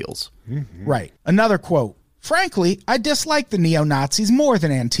nationalist ideals. Mm-hmm. Right. Another quote. "Frankly, I dislike the neo-Nazis more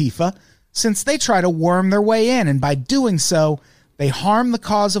than Antifa, since they try to worm their way in, and by doing so, they harm the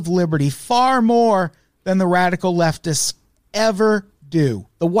cause of liberty far more than the radical leftists ever do.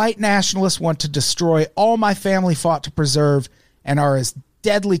 The white nationalists want to destroy all my family fought to preserve and are as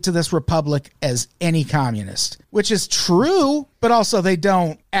deadly to this republic as any communist." Which is true, but also they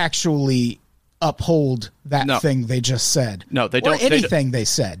don't actually uphold that thing they just said. No, they don't. Or anything they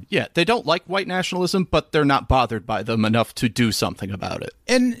said. Yeah, they don't like white nationalism, but they're not bothered by them enough to do something about it.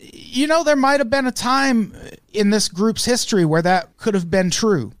 And, you know, there might have been a time in this group's history where that could have been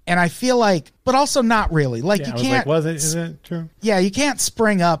true. And I feel like, but also not really. Like, you can't. Is it true? Yeah, you can't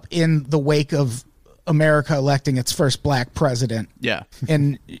spring up in the wake of America electing its first black president. Yeah.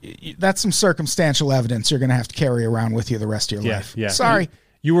 And that's some circumstantial evidence you're going to have to carry around with you the rest of your life. Yeah. Sorry.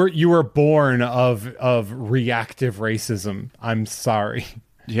 You were born of reactive racism. I'm sorry.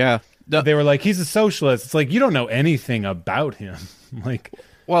 Yeah. No. They were like, he's a socialist. It's like, you don't know anything about him. Like,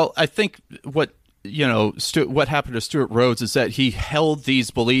 well, I think what happened to Stuart Rhodes is that he held these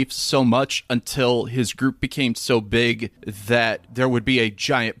beliefs so much until his group became so big that there would be a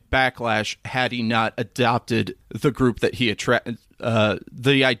giant backlash had he not adopted the group that he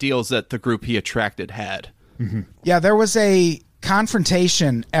the ideals that the group he attracted had. Mm-hmm. Yeah, there was a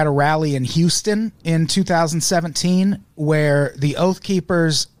confrontation at a rally in Houston in 2017 where the Oath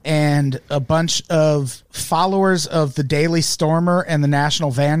Keepers and a bunch of followers of the Daily Stormer and the National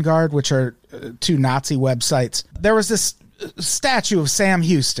Vanguard, which are two Nazi websites, there was this statue of Sam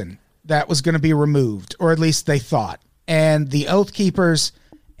Houston that was going to be removed, or at least they thought. And the Oath Keepers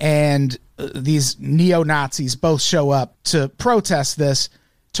and these neo-Nazis both show up to protest this.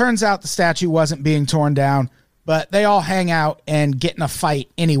 Turns out the statue wasn't being torn down, but they all hang out and get in a fight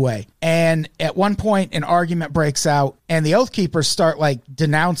anyway. And at one point, an argument breaks out, and the Oath Keepers start, like,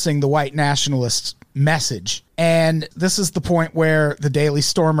 denouncing the white nationalist message. And this is the point where the Daily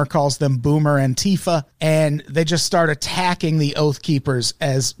Stormer calls them Boomer Antifa, and they just start attacking the Oath Keepers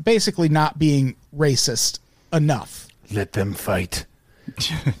as basically not being racist enough. Let them fight.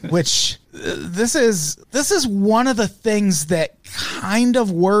 Which this is one of the things that kind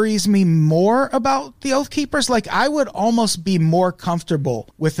of worries me more about the Oath Keepers. Like, I would almost be more comfortable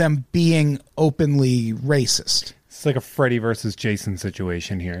with them being openly racist. It's like a Freddy versus Jason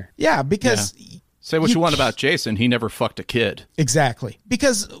situation here. Yeah, because say what you want about Jason, he never fucked a kid. Exactly.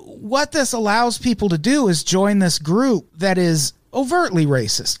 Because what this allows people to do is join this group that is overtly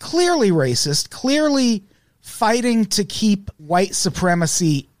racist, clearly fighting to keep white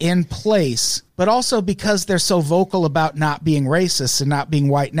supremacy in place, but also because they're so vocal about not being racist and not being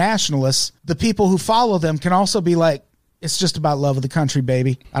white nationalists, the people who follow them can also be like, it's just about love of the country,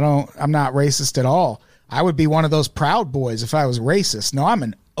 baby. I'm not racist at all. I would be one of those Proud Boys if I was racist. No, I'm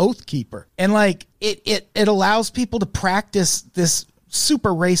an Oath Keeper. And like, it allows people to practice this super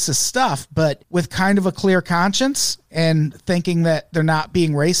racist stuff, but with kind of a clear conscience and thinking that they're not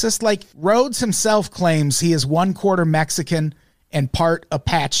being racist. Like, Rhodes himself claims he is 1/4 Mexican and part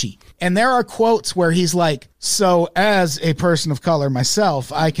Apache. And there are quotes where he's like, so as a person of color myself,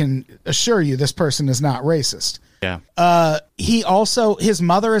 I can assure you this person is not racist. Yeah. His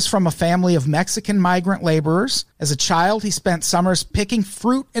mother is from a family of Mexican migrant laborers. As a child, he spent summers picking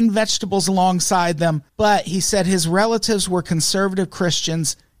fruit and vegetables alongside them, but he said his relatives were conservative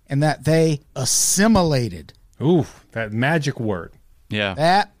Christians and that they assimilated. Ooh, that magic word. Yeah.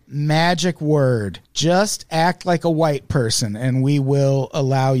 That magic word. Just act like a white person, and we will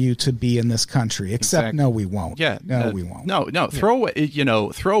allow you to be in this country. Except, Exactly. no, we won't. Yeah, We won't. No.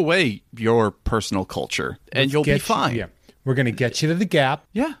 Throw away your personal culture, and you'll be fine. Yeah, we're gonna get you to the Gap.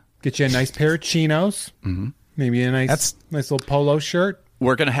 Yeah. Get you a nice pair of chinos. Mm-hmm. Maybe a nice little polo shirt.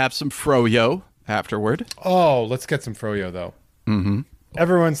 We're gonna have some froyo afterward. Oh, let's get some froyo though. Mm-hmm.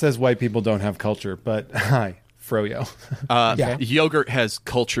 Everyone says white people don't have culture, but hi, froyo. Yeah. Yogurt has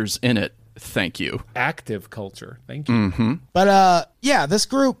cultures in it. Thank you. Active culture. Thank you. But this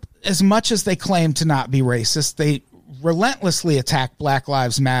group, as much as they claim to not be racist, they relentlessly attack Black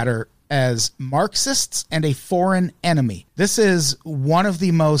Lives Matter as Marxists and a foreign enemy. This is one of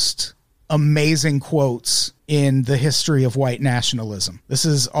the most amazing quotes in the history of white nationalism. This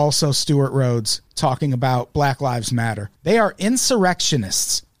is also Stuart Rhodes talking about Black Lives Matter. They are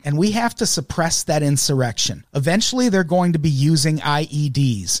insurrectionists, and we have to suppress that insurrection. Eventually, they're going to be using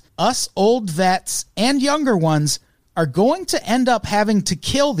IEDs. Us old vets and younger ones are going to end up having to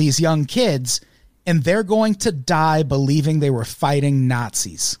kill these young kids, and they're going to die believing they were fighting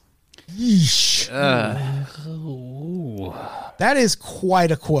Nazis. Yeesh. That is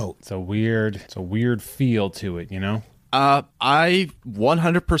quite a quote. It's a weird feel to it, you know? I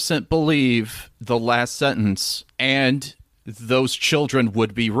 100% believe the last sentence, and those children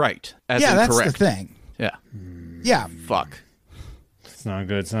would be right. As Yeah, in that's correct. the thing. Yeah. Yeah. Fuck. It's not a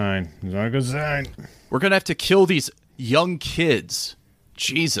good sign. It's not a good sign. We're gonna have to kill these young kids.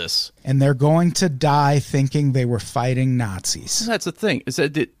 Jesus. And they're going to die thinking they were fighting Nazis. That's the thing. Is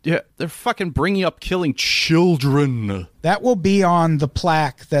that they're fucking bringing up killing children. That will be on the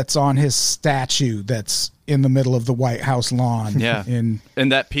plaque that's on his statue that's in the middle of the White House lawn Yeah. in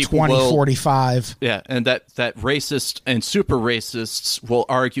And that people 2045. Yeah, and that racist and super racists will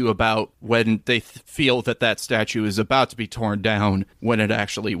argue about when they feel that statue is about to be torn down, when it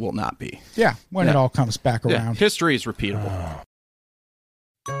actually will not be. Yeah, when it all comes back Yeah, around. history is repeatable.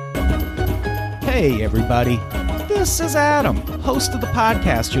 Hey, everybody. This is Adam, host of the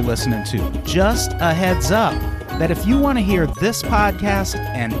podcast you're listening to. Just a heads up that if you want to hear this podcast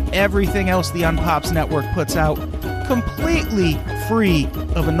and everything else the Unpops Network puts out completely free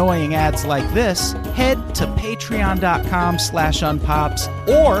of annoying ads like this, head to patreon.com/unpops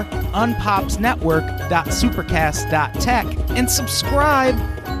or unpopsnetwork.supercast.tech and subscribe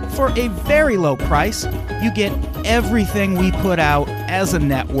for a very low price. You get everything we put out as a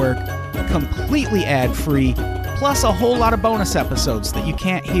network completely ad-free, plus a whole lot of bonus episodes that you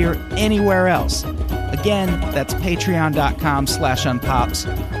can't hear anywhere else. Again, that's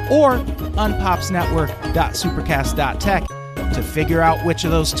patreon.com/unpops or unpopsnetwork.supercast.tech. To figure out which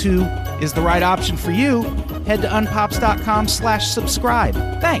of those two is the right option for you, head to unpops.com/subscribe.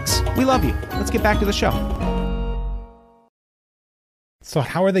 Thanks. We love you. Let's get back to the show. So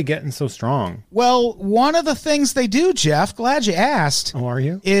how are they getting so strong? Well, one of the things they do, Jeff, glad you asked, Oh, are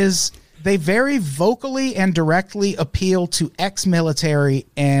you? is they very vocally and directly appeal to ex-military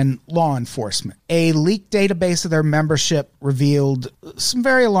and law enforcement. A leaked database of their membership revealed some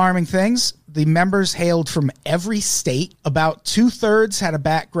very alarming things. The members hailed from every state. About 2/3 had a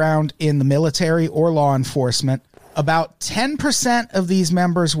background in the military or law enforcement. About 10% of these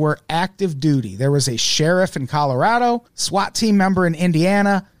members were active duty. There was a sheriff in Colorado, SWAT team member in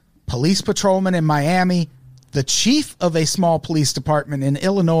Indiana, police patrolman in Miami, the chief of a small police department in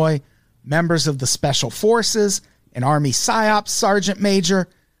Illinois, members of the Special Forces, an Army PSYOPs sergeant major,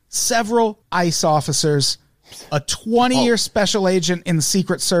 several ICE officers, a 20-year special agent in the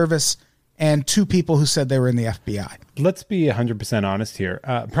Secret Service, and 2 people who said they were in the FBI. Let's be 100% honest here.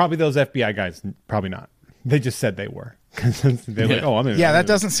 Probably those FBI guys, probably not. They just said they were. They're like, oh, I'm in. Yeah, that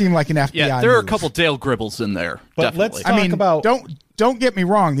doesn't seem like an FBI Yeah, there are a move. couple Dale Gribbles in there. But definitely. let's talk about. don't get me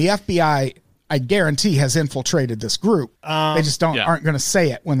wrong. The FBI, I guarantee, has infiltrated this group. They just aren't going to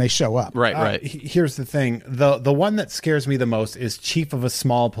say it when they show up. Right. Here's the thing. The one that scares me the most is chief of a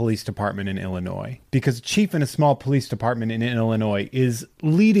small police department in Illinois. Because chief in a small police department in Illinois is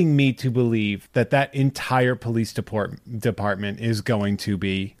leading me to believe that entire police department is going to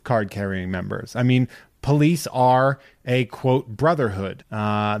be card-carrying members. I mean, police are a, quote, brotherhood.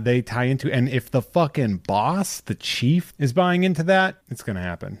 They tie into, and if the fucking boss, the chief, is buying into that, it's going to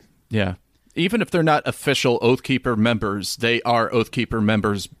happen. Yeah. Even if they're not official Oathkeeper members, they are Oathkeeper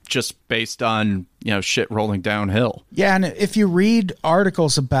members just based on, shit rolling downhill. Yeah, and if you read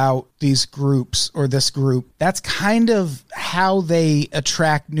articles about these groups or this group, that's kind of how they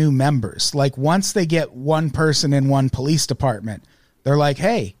attract new members. Like, once they get one person in one police department, they're like,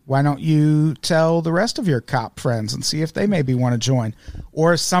 hey, why don't you tell the rest of your cop friends and see if they maybe want to join?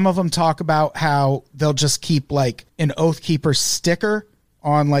 Or some of them talk about how they'll just keep like an Oathkeeper sticker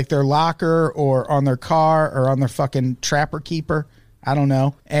on like their locker or on their car or on their fucking Trapper Keeper. I don't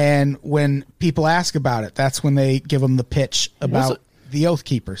know. And when people ask about it, that's when they give them the pitch about the Oath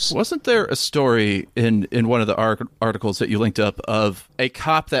Keepers. Wasn't there a story in one of the articles that you linked up of a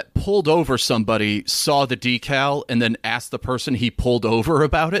cop that pulled over somebody, saw the decal, and then asked the person he pulled over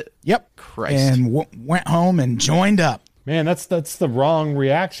about it? Yep. Christ. And went home and joined up. Man, that's the wrong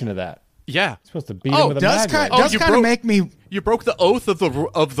reaction to that. Yeah. You're supposed to beat him with a does magnet. kind of make me... You broke the oath of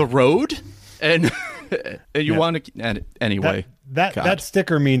the road? And you want to... Anyway. That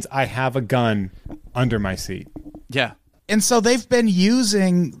sticker means I have a gun under my seat. Yeah. And so they've been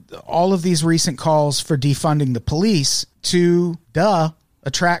using all of these recent calls for defunding the police to,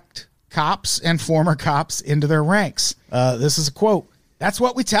 attract cops and former cops into their ranks. This is a quote. That's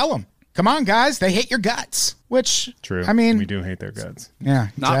what we tell them. Come on, guys. They hate your guts. Which, true. I mean... we do hate their guts. Yeah,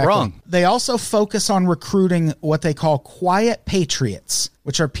 Not wrong. They also focus on recruiting what they call quiet patriots,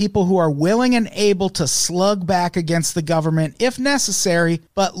 which are people who are willing and able to slug back against the government if necessary,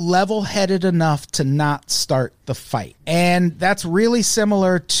 but level-headed enough to not start the fight. And that's really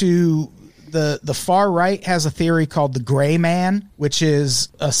similar to... The far right has a theory called the gray man, which is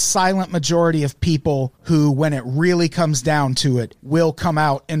a silent majority of people who, when it really comes down to it, will come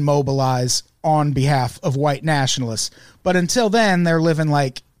out and mobilize on behalf of white nationalists. But until then, they're living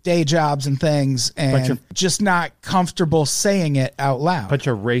like day jobs and things and just not comfortable saying it out loud. Bunch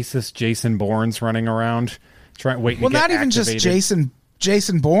of racist Jason Bournes running around waiting to get not even activated. just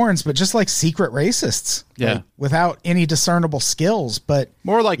Jason Bournes, but just like secret racists. Yeah. Like, without any discernible skills, but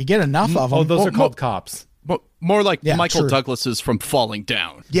More like... you get enough of them. Oh, those are called cops. More like Yeah, Michael true. Douglas's from Falling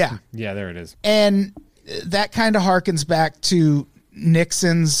Down. Yeah. Yeah, there it is. And that kind of harkens back to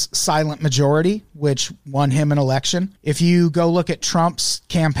Nixon's silent majority, which won him an election. If you go look at Trump's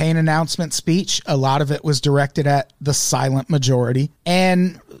campaign announcement speech, a lot of it was directed at the silent majority.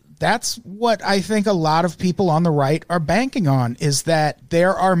 And that's what I think a lot of people on the right are banking on, is that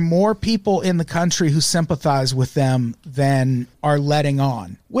there are more people in the country who sympathize with them than are letting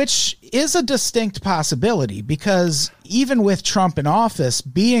on, which is a distinct possibility because even with Trump in office,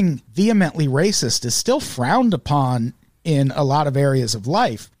 being vehemently racist is still frowned upon in a lot of areas of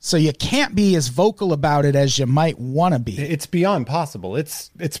life. So you can't be as vocal about it as you might want to be. It's beyond possible. It's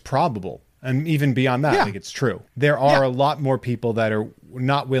probable. And even beyond that, Yeah. I think it's true. There are Yeah. a lot more people that are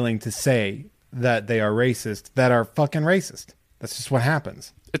not willing to say that they are racist that are fucking racist. That's just what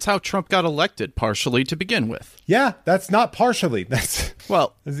happens. It's how Trump got elected, partially to begin with. Yeah, that's not partially. That's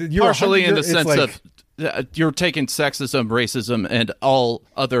Well, You're partially in the it's sense like- of you're taking sexism, racism, and all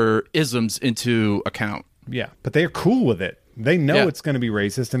other isms into account. yeah, but they're cool with it. They know Yeah. it's going to be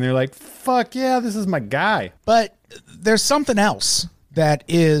racist, and they're like, "Fuck yeah, this is my guy." But there's something else that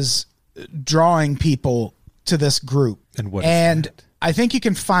is drawing people to this group. And what is And that? I think you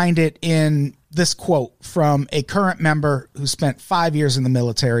can find it in this quote from a current member who spent 5 years in the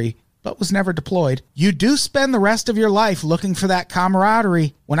military but was never deployed. You do spend the rest of your life looking for that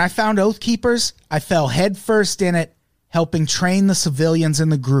camaraderie. When I found Oath Keepers, I fell headfirst in it, helping train the civilians in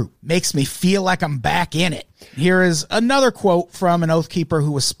the group. Makes me feel like I'm back in it. Here is another quote from an Oath Keeper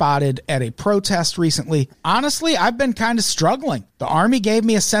who was spotted at a protest recently. Honestly, I've been kind of struggling. The Army gave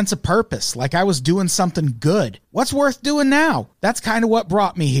me a sense of purpose, like I was doing something good. What's worth doing now? That's kind of what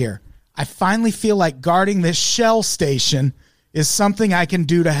brought me here. I finally feel like guarding this shell station is something I can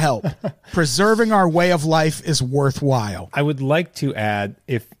do to help. Preserving our way of life is worthwhile. I would like to add,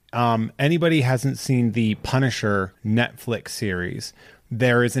 if anybody hasn't seen the Punisher Netflix series,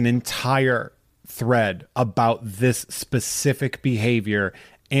 there is an entire thread about this specific behavior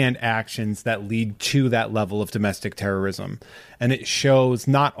and actions that lead to that level of domestic terrorism. And it shows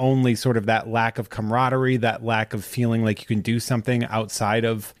not only sort of that lack of camaraderie, that lack of feeling like you can do something outside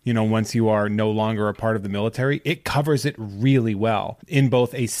of, once you are no longer a part of the military. It covers it really well in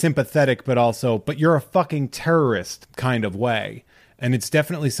both a sympathetic but you're a fucking terrorist kind of way. And it's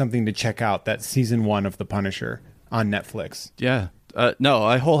definitely something to check out, that season 1 of The Punisher on Netflix. Yeah. No,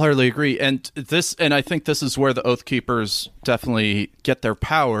 I wholeheartedly agree. And I think this is where the Oath Keepers definitely get their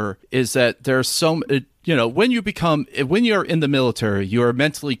power, is that there's when you're in the military, you are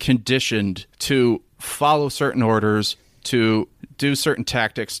mentally conditioned to follow certain orders, to do certain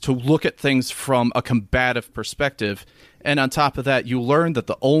tactics, to look at things from a combative perspective. And on top of that, you learn that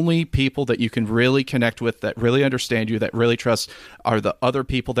the only people that you can really connect with, that really understand you, that really trust, are the other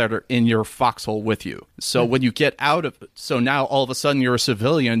people that are in your foxhole with you. So when you get out of, so now all of a sudden you're a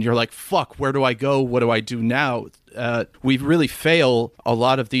civilian, you're like, fuck, where do I go? What do I do now? We really fail a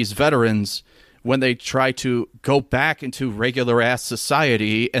lot of these veterans when they try to go back into regular ass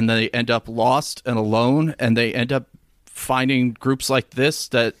society, and they end up lost and alone, and they end up finding groups like this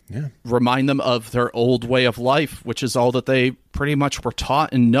that remind them of their old way of life, which is all that they pretty much were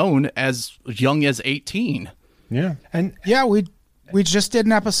taught and known as young as 18. Yeah. And Yeah, we just did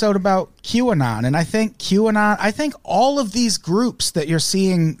an episode about QAnon, and I think all of these groups that you're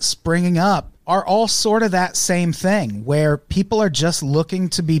seeing springing up are all sort of that same thing, where people are just looking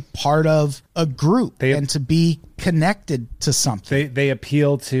to be part of a group and to be connected to something. They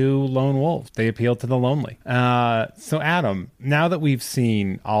appeal to lone wolves. They appeal to the lonely. So Adam, now that we've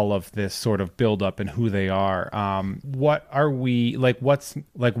seen all of this sort of build up and who they are, what are we like?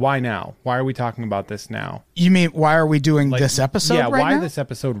 Why now? Why are we talking about this now? You mean, why are we doing this episode right why now? this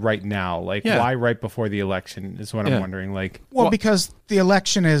episode right now? Why right before the election is what I'm wondering. Well, because the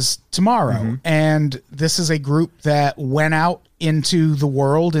election is tomorrow, and this is a group that went out into the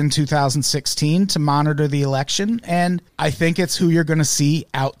world in 2016 to monitor the election, and I think it's who you're going to see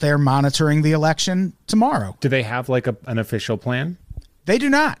out there monitoring the election tomorrow. Do they have an official plan? They do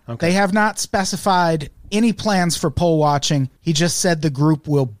not. Okay. They have not specified any plans for poll watching. He just said the group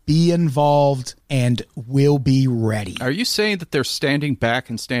will be involved and will be ready. Are you saying that they're standing back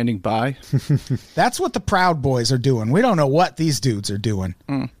and standing by? That's what the Proud Boys are doing. We don't know what these dudes are doing.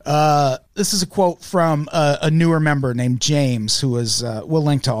 This is a quote from a newer member named James, who is, we'll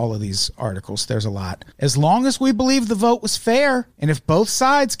link to all of these articles. There's a lot. As long as we believe the vote was fair, and if both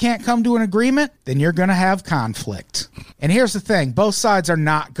sides can't come to an agreement, then you're going to have conflict. And here's the thing. Both sides are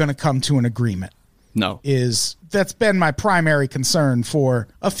not going to come to an agreement. No. That's been my primary concern for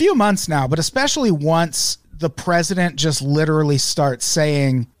a few months now, but especially once the president just literally starts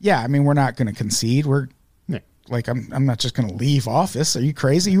saying, we're not going to concede. I'm not just going to leave office. Are you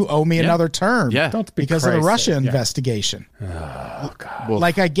crazy? You owe me another term. Yeah. Because of the Russia investigation. Oh, God. Well,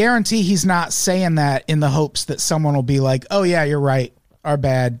 I guarantee he's not saying that in the hopes that someone will be like, oh, yeah, you're right. Our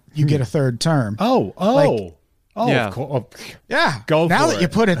bad. You get a third term. Yeah. Go now for that it. you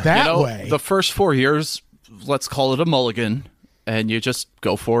put it that way. The first 4 years, let's call it a mulligan, and you just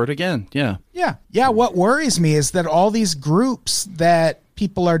go for it again. Yeah. Yeah. What worries me is that all these groups that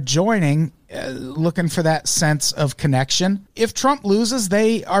people are joining, looking for that sense of connection. If Trump loses,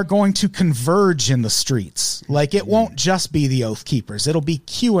 they are going to converge in the streets. It won't just be the Oath Keepers. It'll be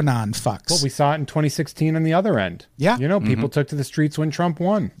QAnon fucks. Well, we saw it in 2016 on the other end. Yeah. People took to the streets when Trump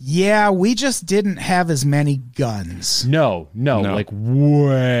won. Yeah, we just didn't have as many guns. No.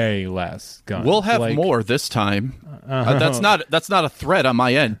 Way less guns. We'll have more this time. That's not a threat on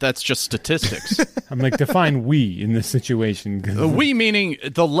my end. That's just statistics. I'm define we in this situation. We meaning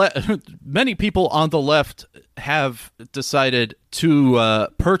many people on the left have decided to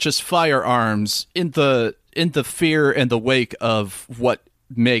purchase firearms in the fear and the wake of what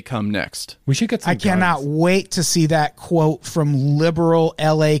may come next. We should get some guns. Cannot wait to see that quote from liberal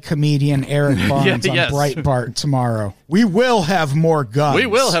LA comedian Eric Barnes on Breitbart tomorrow. We will have more guns. We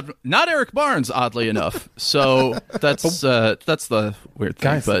will have not Eric Barnes, oddly enough. So that's the weird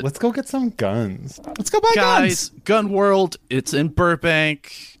thing. Guys, let's go get some guns. Let's go buy guns. Gun World, it's in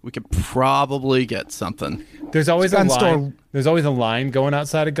Burbank. We could probably get something. There's always a line. There's always a line going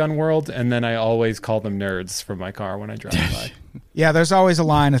outside of Gun World, and then I always call them nerds from my car when I drive by. Yeah, there's always a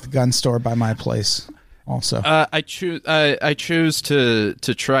line at the gun store by my place. Also, I choose to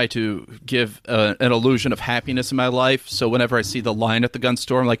try to give an illusion of happiness in my life. So whenever I see the line at the gun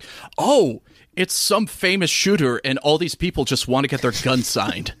store, I'm like, oh, it's some famous shooter, and all these people just want to get their gun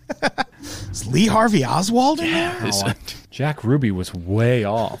signed. Is Lee Harvey Oswald in there? Jack Ruby was way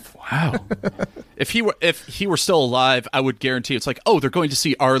off. Wow. If he were still alive, I would guarantee it's they're going to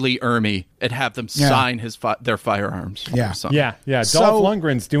see R. Lee Ermey and have them sign their firearms. Yeah. Dolph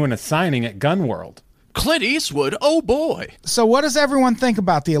Lundgren's doing a signing at Gun World. Clint Eastwood, oh boy. So what does everyone think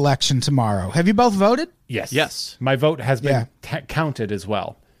about the election tomorrow? Have you both voted? Yes. My vote has been counted as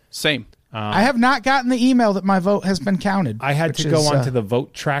well. Same. I have not gotten the email that my vote has been counted. I had to go onto the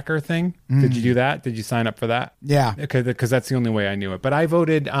vote tracker thing. Did you do that? Did you sign up for that? Yeah. Because that's the only way I knew it. But I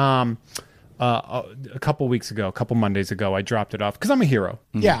voted a couple weeks ago, a couple Mondays ago. I dropped it off because I'm a hero.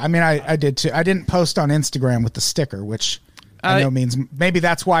 Yeah, I mean, I did too. I didn't post on Instagram with the sticker, which I know means maybe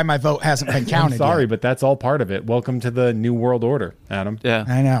that's why my vote hasn't been counted. I'm sorry, yet. but that's all part of it. Welcome to the New World Order, Adam. Yeah.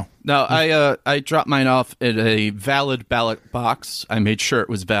 I know. No, I dropped mine off in a valid ballot box. I made sure it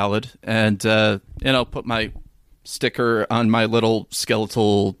was valid, and put my sticker on my little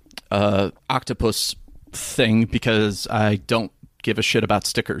skeletal octopus thing because I don't give a shit about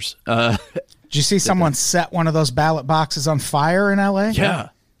stickers. Did you see someone set one of those ballot boxes on fire in LA? Yeah.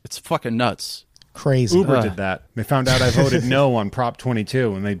 It's fucking nuts. Crazy. Uber did that. They found out I voted no on Prop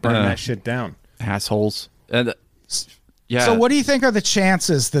 22, and they burned that shit down. Assholes. And So what do you think are the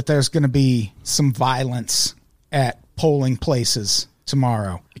chances that there's going to be some violence at polling places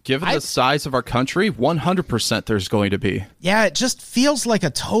tomorrow. Given the size of our country, 100% there's going to be. Yeah, it just feels like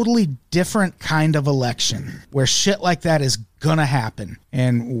a totally different kind of election where shit like that is gonna happen,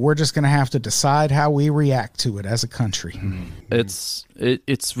 and we're just gonna have to decide how we react to it as a country.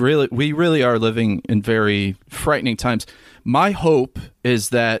 It's really, we really are living in very frightening times. My hope is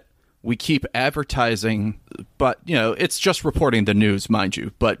that we keep advertising, but it's just reporting the news, mind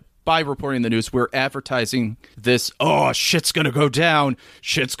you, but by reporting the news, we're advertising this, oh, shit's going to go down,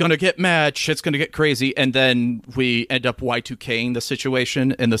 shit's going to get mad, shit's going to get crazy, and then we end up Y2K'ing the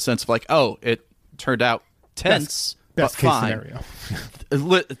situation in the sense of like, oh, it turned out tense, best but case fine.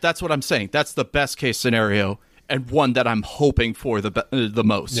 scenario. That's what I'm saying. That's the best case scenario, and one that I'm hoping for the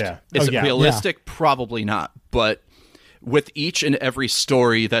most. Yeah. Is Oh, yeah. it realistic? Probably not, but with each and every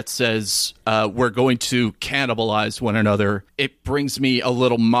story that says we're going to cannibalize one another, it brings me a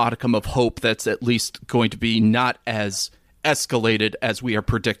little modicum of hope that's at least going to be not as escalated as we are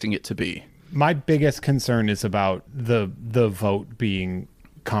predicting it to be. My biggest concern is about the vote being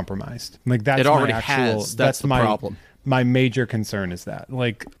compromised. Like that's It already my actual, has. That's the my problem. My major concern is that.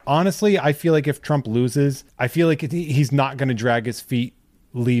 Like honestly, I feel like if Trump loses, I feel like he's not going to drag his feet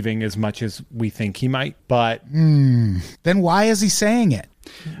leaving as much as we think he might, but Then why is he saying it?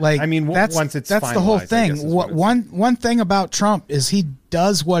 Like, I mean, that's, once it's that's the whole finalized, I thing. guess is what it's- One thing about Trump is he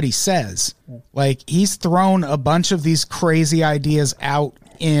does what he says. Like, he's thrown a bunch of these crazy ideas out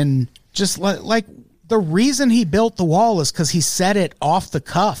in just like the reason he built the wall is because he said it off the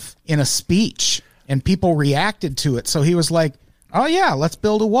cuff in a speech and people reacted to it. So he was like, oh yeah, let's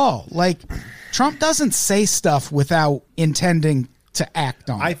build a wall. Like, Trump doesn't say stuff without intending to act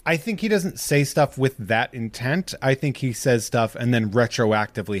on it. I think he doesn't say stuff with that intent. I think he says stuff and then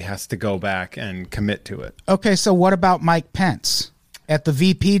retroactively has to go back and commit to it. Okay, so what about Mike Pence? At the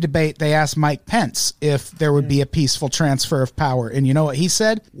VP debate, they asked Mike Pence if there would be a peaceful transfer of power. And you know what he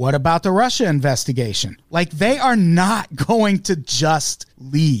said? What about the Russia investigation? Like, they are not going to just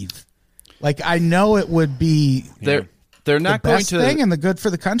leave. Like, I know it would be They're not the going best to thing and the good for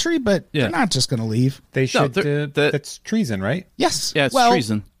the country, but Yeah. they're not just going to leave. They should. they're- That's treason, right? Yes. Yeah, it's well,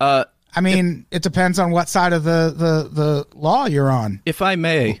 treason. I mean, it depends on what side of the law you're on. If I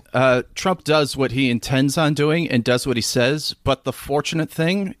may, Trump does what he intends on doing and does what he says, but the fortunate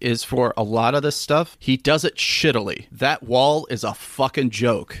thing is for a lot of this stuff, he does it shittily. That wall is a fucking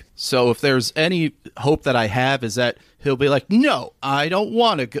joke. So if there's any hope that I have is that he'll be like, no, I don't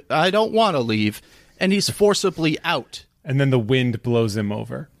want to leave, and he's forcibly out. And then the wind blows him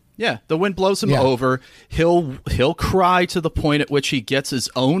over. Yeah, the wind blows him Yeah. over. He'll cry to the point at which he gets his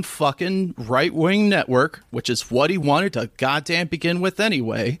own fucking right-wing network, which is what he wanted to goddamn begin with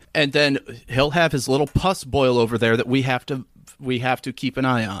anyway. And then he'll have his little pus boil over there that we have to keep an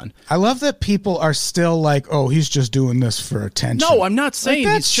eye on. I love that people are still like, oh, he's just doing this for attention. No, I'm not saying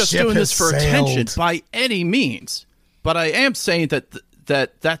that he's just ship doing this has for attention sailed. by any means. But I am saying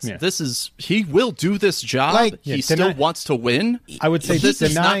he will do this job. Like- Yeah, he still wants to win. I would say this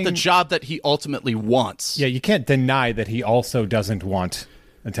is not denying- the job that he ultimately wants. Yeah, you can't deny that he also doesn't want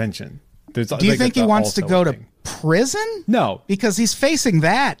attention. Do you think he wants to go to prison? No. Because he's facing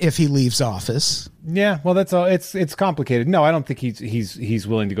that if he leaves office. Yeah, well, that's all. It's complicated. No, I don't think he's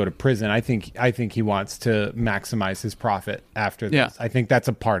willing to go to prison. I think he wants to maximize his profit after this. Yeah. I think that's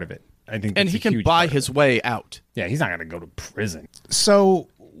a part of it. I think, And that's he a can huge buy part of his it. way out. Yeah, he's not going to go to prison. So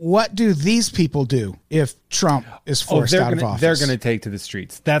what do these people do if Trump is forced out of office? They're going to take to the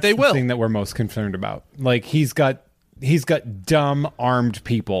streets. That's They the will. thing that we're most concerned about. Like he's got dumb armed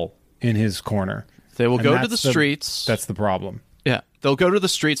people in his corner. They will And go to that's the streets. That's the problem. Yeah, they'll go to the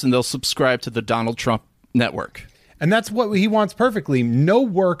streets and they'll subscribe to the Donald Trump network. And that's what he wants perfectly. No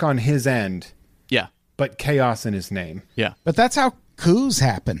work on his end, Yeah, but chaos in his name. yeah. But that's how coups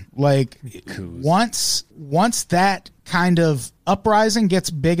happen. Like once that kind of uprising gets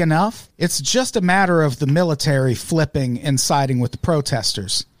big enough, it's just a matter of the military flipping and siding with the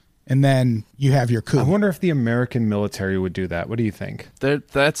protesters. And then you have your coup. I wonder if the American military would do that. What do you think?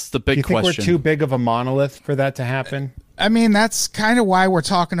 That's the Do big you think question. we're too big of a monolith for that to happen? I mean, that's kind of why we're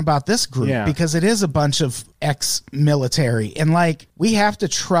talking about this group, Yeah. because it is a bunch of ex-military. And, like, we have to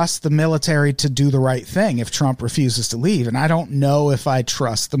trust the military to do the right thing if Trump refuses to leave. And I don't know if I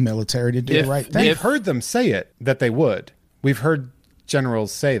trust the military to do If- the right thing. We've heard them say it, that they would. We've heard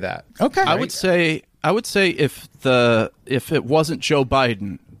generals say that. Okay. I would say if it wasn't Joe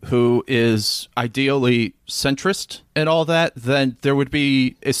Biden, who is ideally centrist and all that, then there would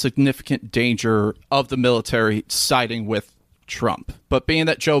be a significant danger of the military siding with Trump. But being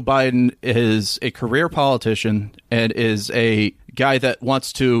that Joe Biden is a career politician and is a guy that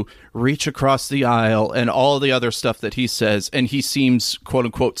wants to reach across the aisle and all the other stuff that he says, and he seems quote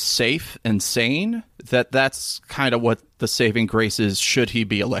unquote safe and sane, that's kind of what the saving grace is should he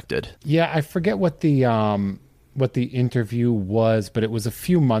be elected. Yeah, I forget what the interview was, but it was a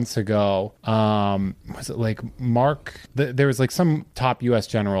few months ago. Was it like there was like some top U.S.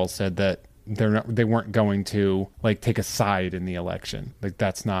 general said that they weren't going to like take a side in the election. Like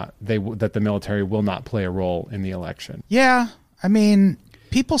that's not that the military will not play a role in the election. Yeah, I mean,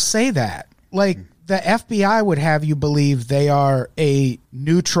 people say that. Like the FBI would have you believe they are a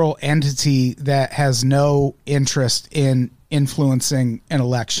neutral entity that has no interest in influencing an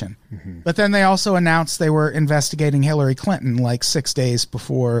election. But then they also announced they were investigating Hillary Clinton like 6 days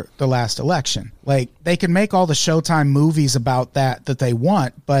before the last election. Like, they can make all the Showtime movies about that they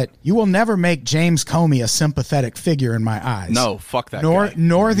want, but you will never make James Comey a sympathetic figure in my eyes. No, fuck that nor guy.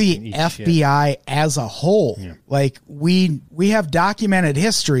 Nor the FBI as a whole. Yeah. Like, we have documented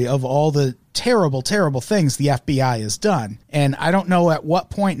history of all the terrible, terrible things the FBI has done. And I don't know at what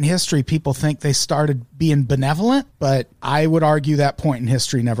point in history people think they started being benevolent, but I would argue that point in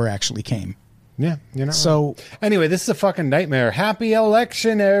history never actually came. Yeah, you're not so wrong. Anyway, this is a fucking nightmare. Happy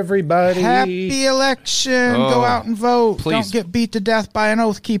election, everybody. Happy election. Go out and vote. Please. Don't get beat to death by an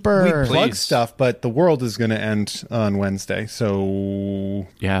oath keeper. We plug stuff, but the world is going to end on Wednesday. So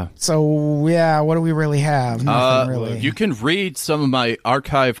yeah. So yeah, what do we really have? Nothing really. You can read some of my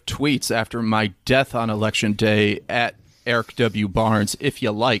archived tweets after my death on election day at Eric W. Barnes if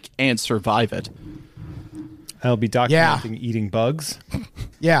you like, and survive it. I'll be documenting eating bugs.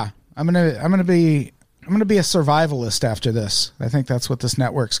 Yeah. I'm gonna be a survivalist after this. I think that's what this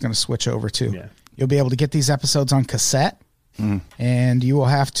network's gonna switch over to. Yeah. You'll be able to get these episodes on cassette, and you will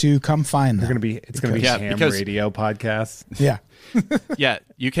have to come find them. It's gonna be ham radio podcasts. Yeah. Yeah,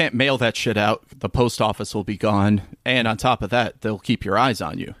 you can't mail that shit out. The post office will be gone, and on top of that, they'll keep your eyes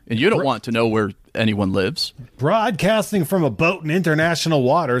on you, and you don't want to know where anyone lives. Broadcasting from a boat in international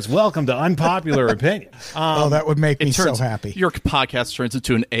waters. Welcome to Unpopular Opinion. That would make me so happy. Your podcast turns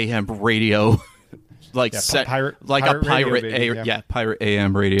into an AM radio, like pirate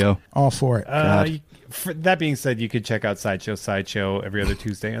AM radio. All for it. That being said, you could check out Sideshow every other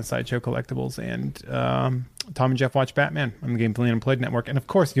Tuesday on Sideshow Collectibles, and Tom and Jeff Watch Batman on the Gamefully Unplugged Network. And of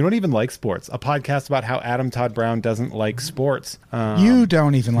course, You Don't Even Like Sports, a podcast about how Adam Todd Brown doesn't like sports. You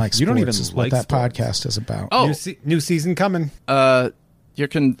don't even like sports. You don't even is like what that sports. podcast is about. Oh, new season coming. You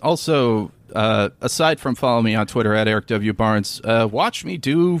can also, aside from follow me on Twitter at Eric W. Barnes, watch me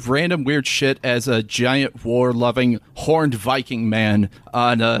do random weird shit as a giant war-loving horned Viking man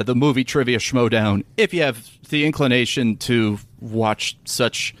on the movie Trivia Schmodown, if you have the inclination to watch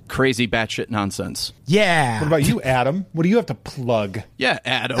such crazy batshit nonsense. Yeah. What about you, Adam? What do you have to plug? Yeah,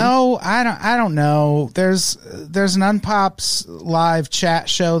 Adam. Oh, I don't know. There's an Unpops live chat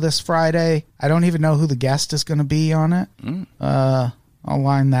show this Friday. I don't even know who the guest is going to be on it. I'll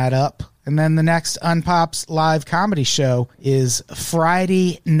line that up. And then the next Unpops live comedy show is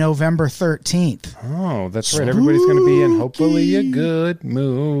Friday, November 13th. Oh, that's right. Everybody's going to be in hopefully a good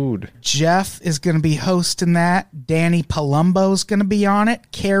mood. Jeff is going to be hosting that. Danny Palumbo's going to be on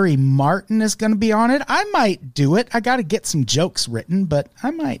it. Carrie Martin is going to be on it. I might do it. I got to get some jokes written, but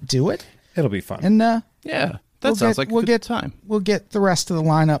I might do it. It'll be fun. And yeah, that sounds like a good time. We'll get the rest of the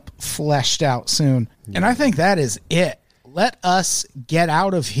lineup fleshed out soon. Yeah. And I think that is it. Let us get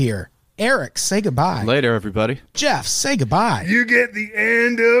out of here. Eric, say goodbye. Later, everybody. Jeff, say goodbye. You get the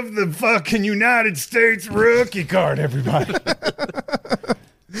end of the fucking United States rookie card, everybody.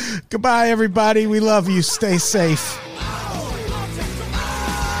 Goodbye, everybody. We love you. Stay safe.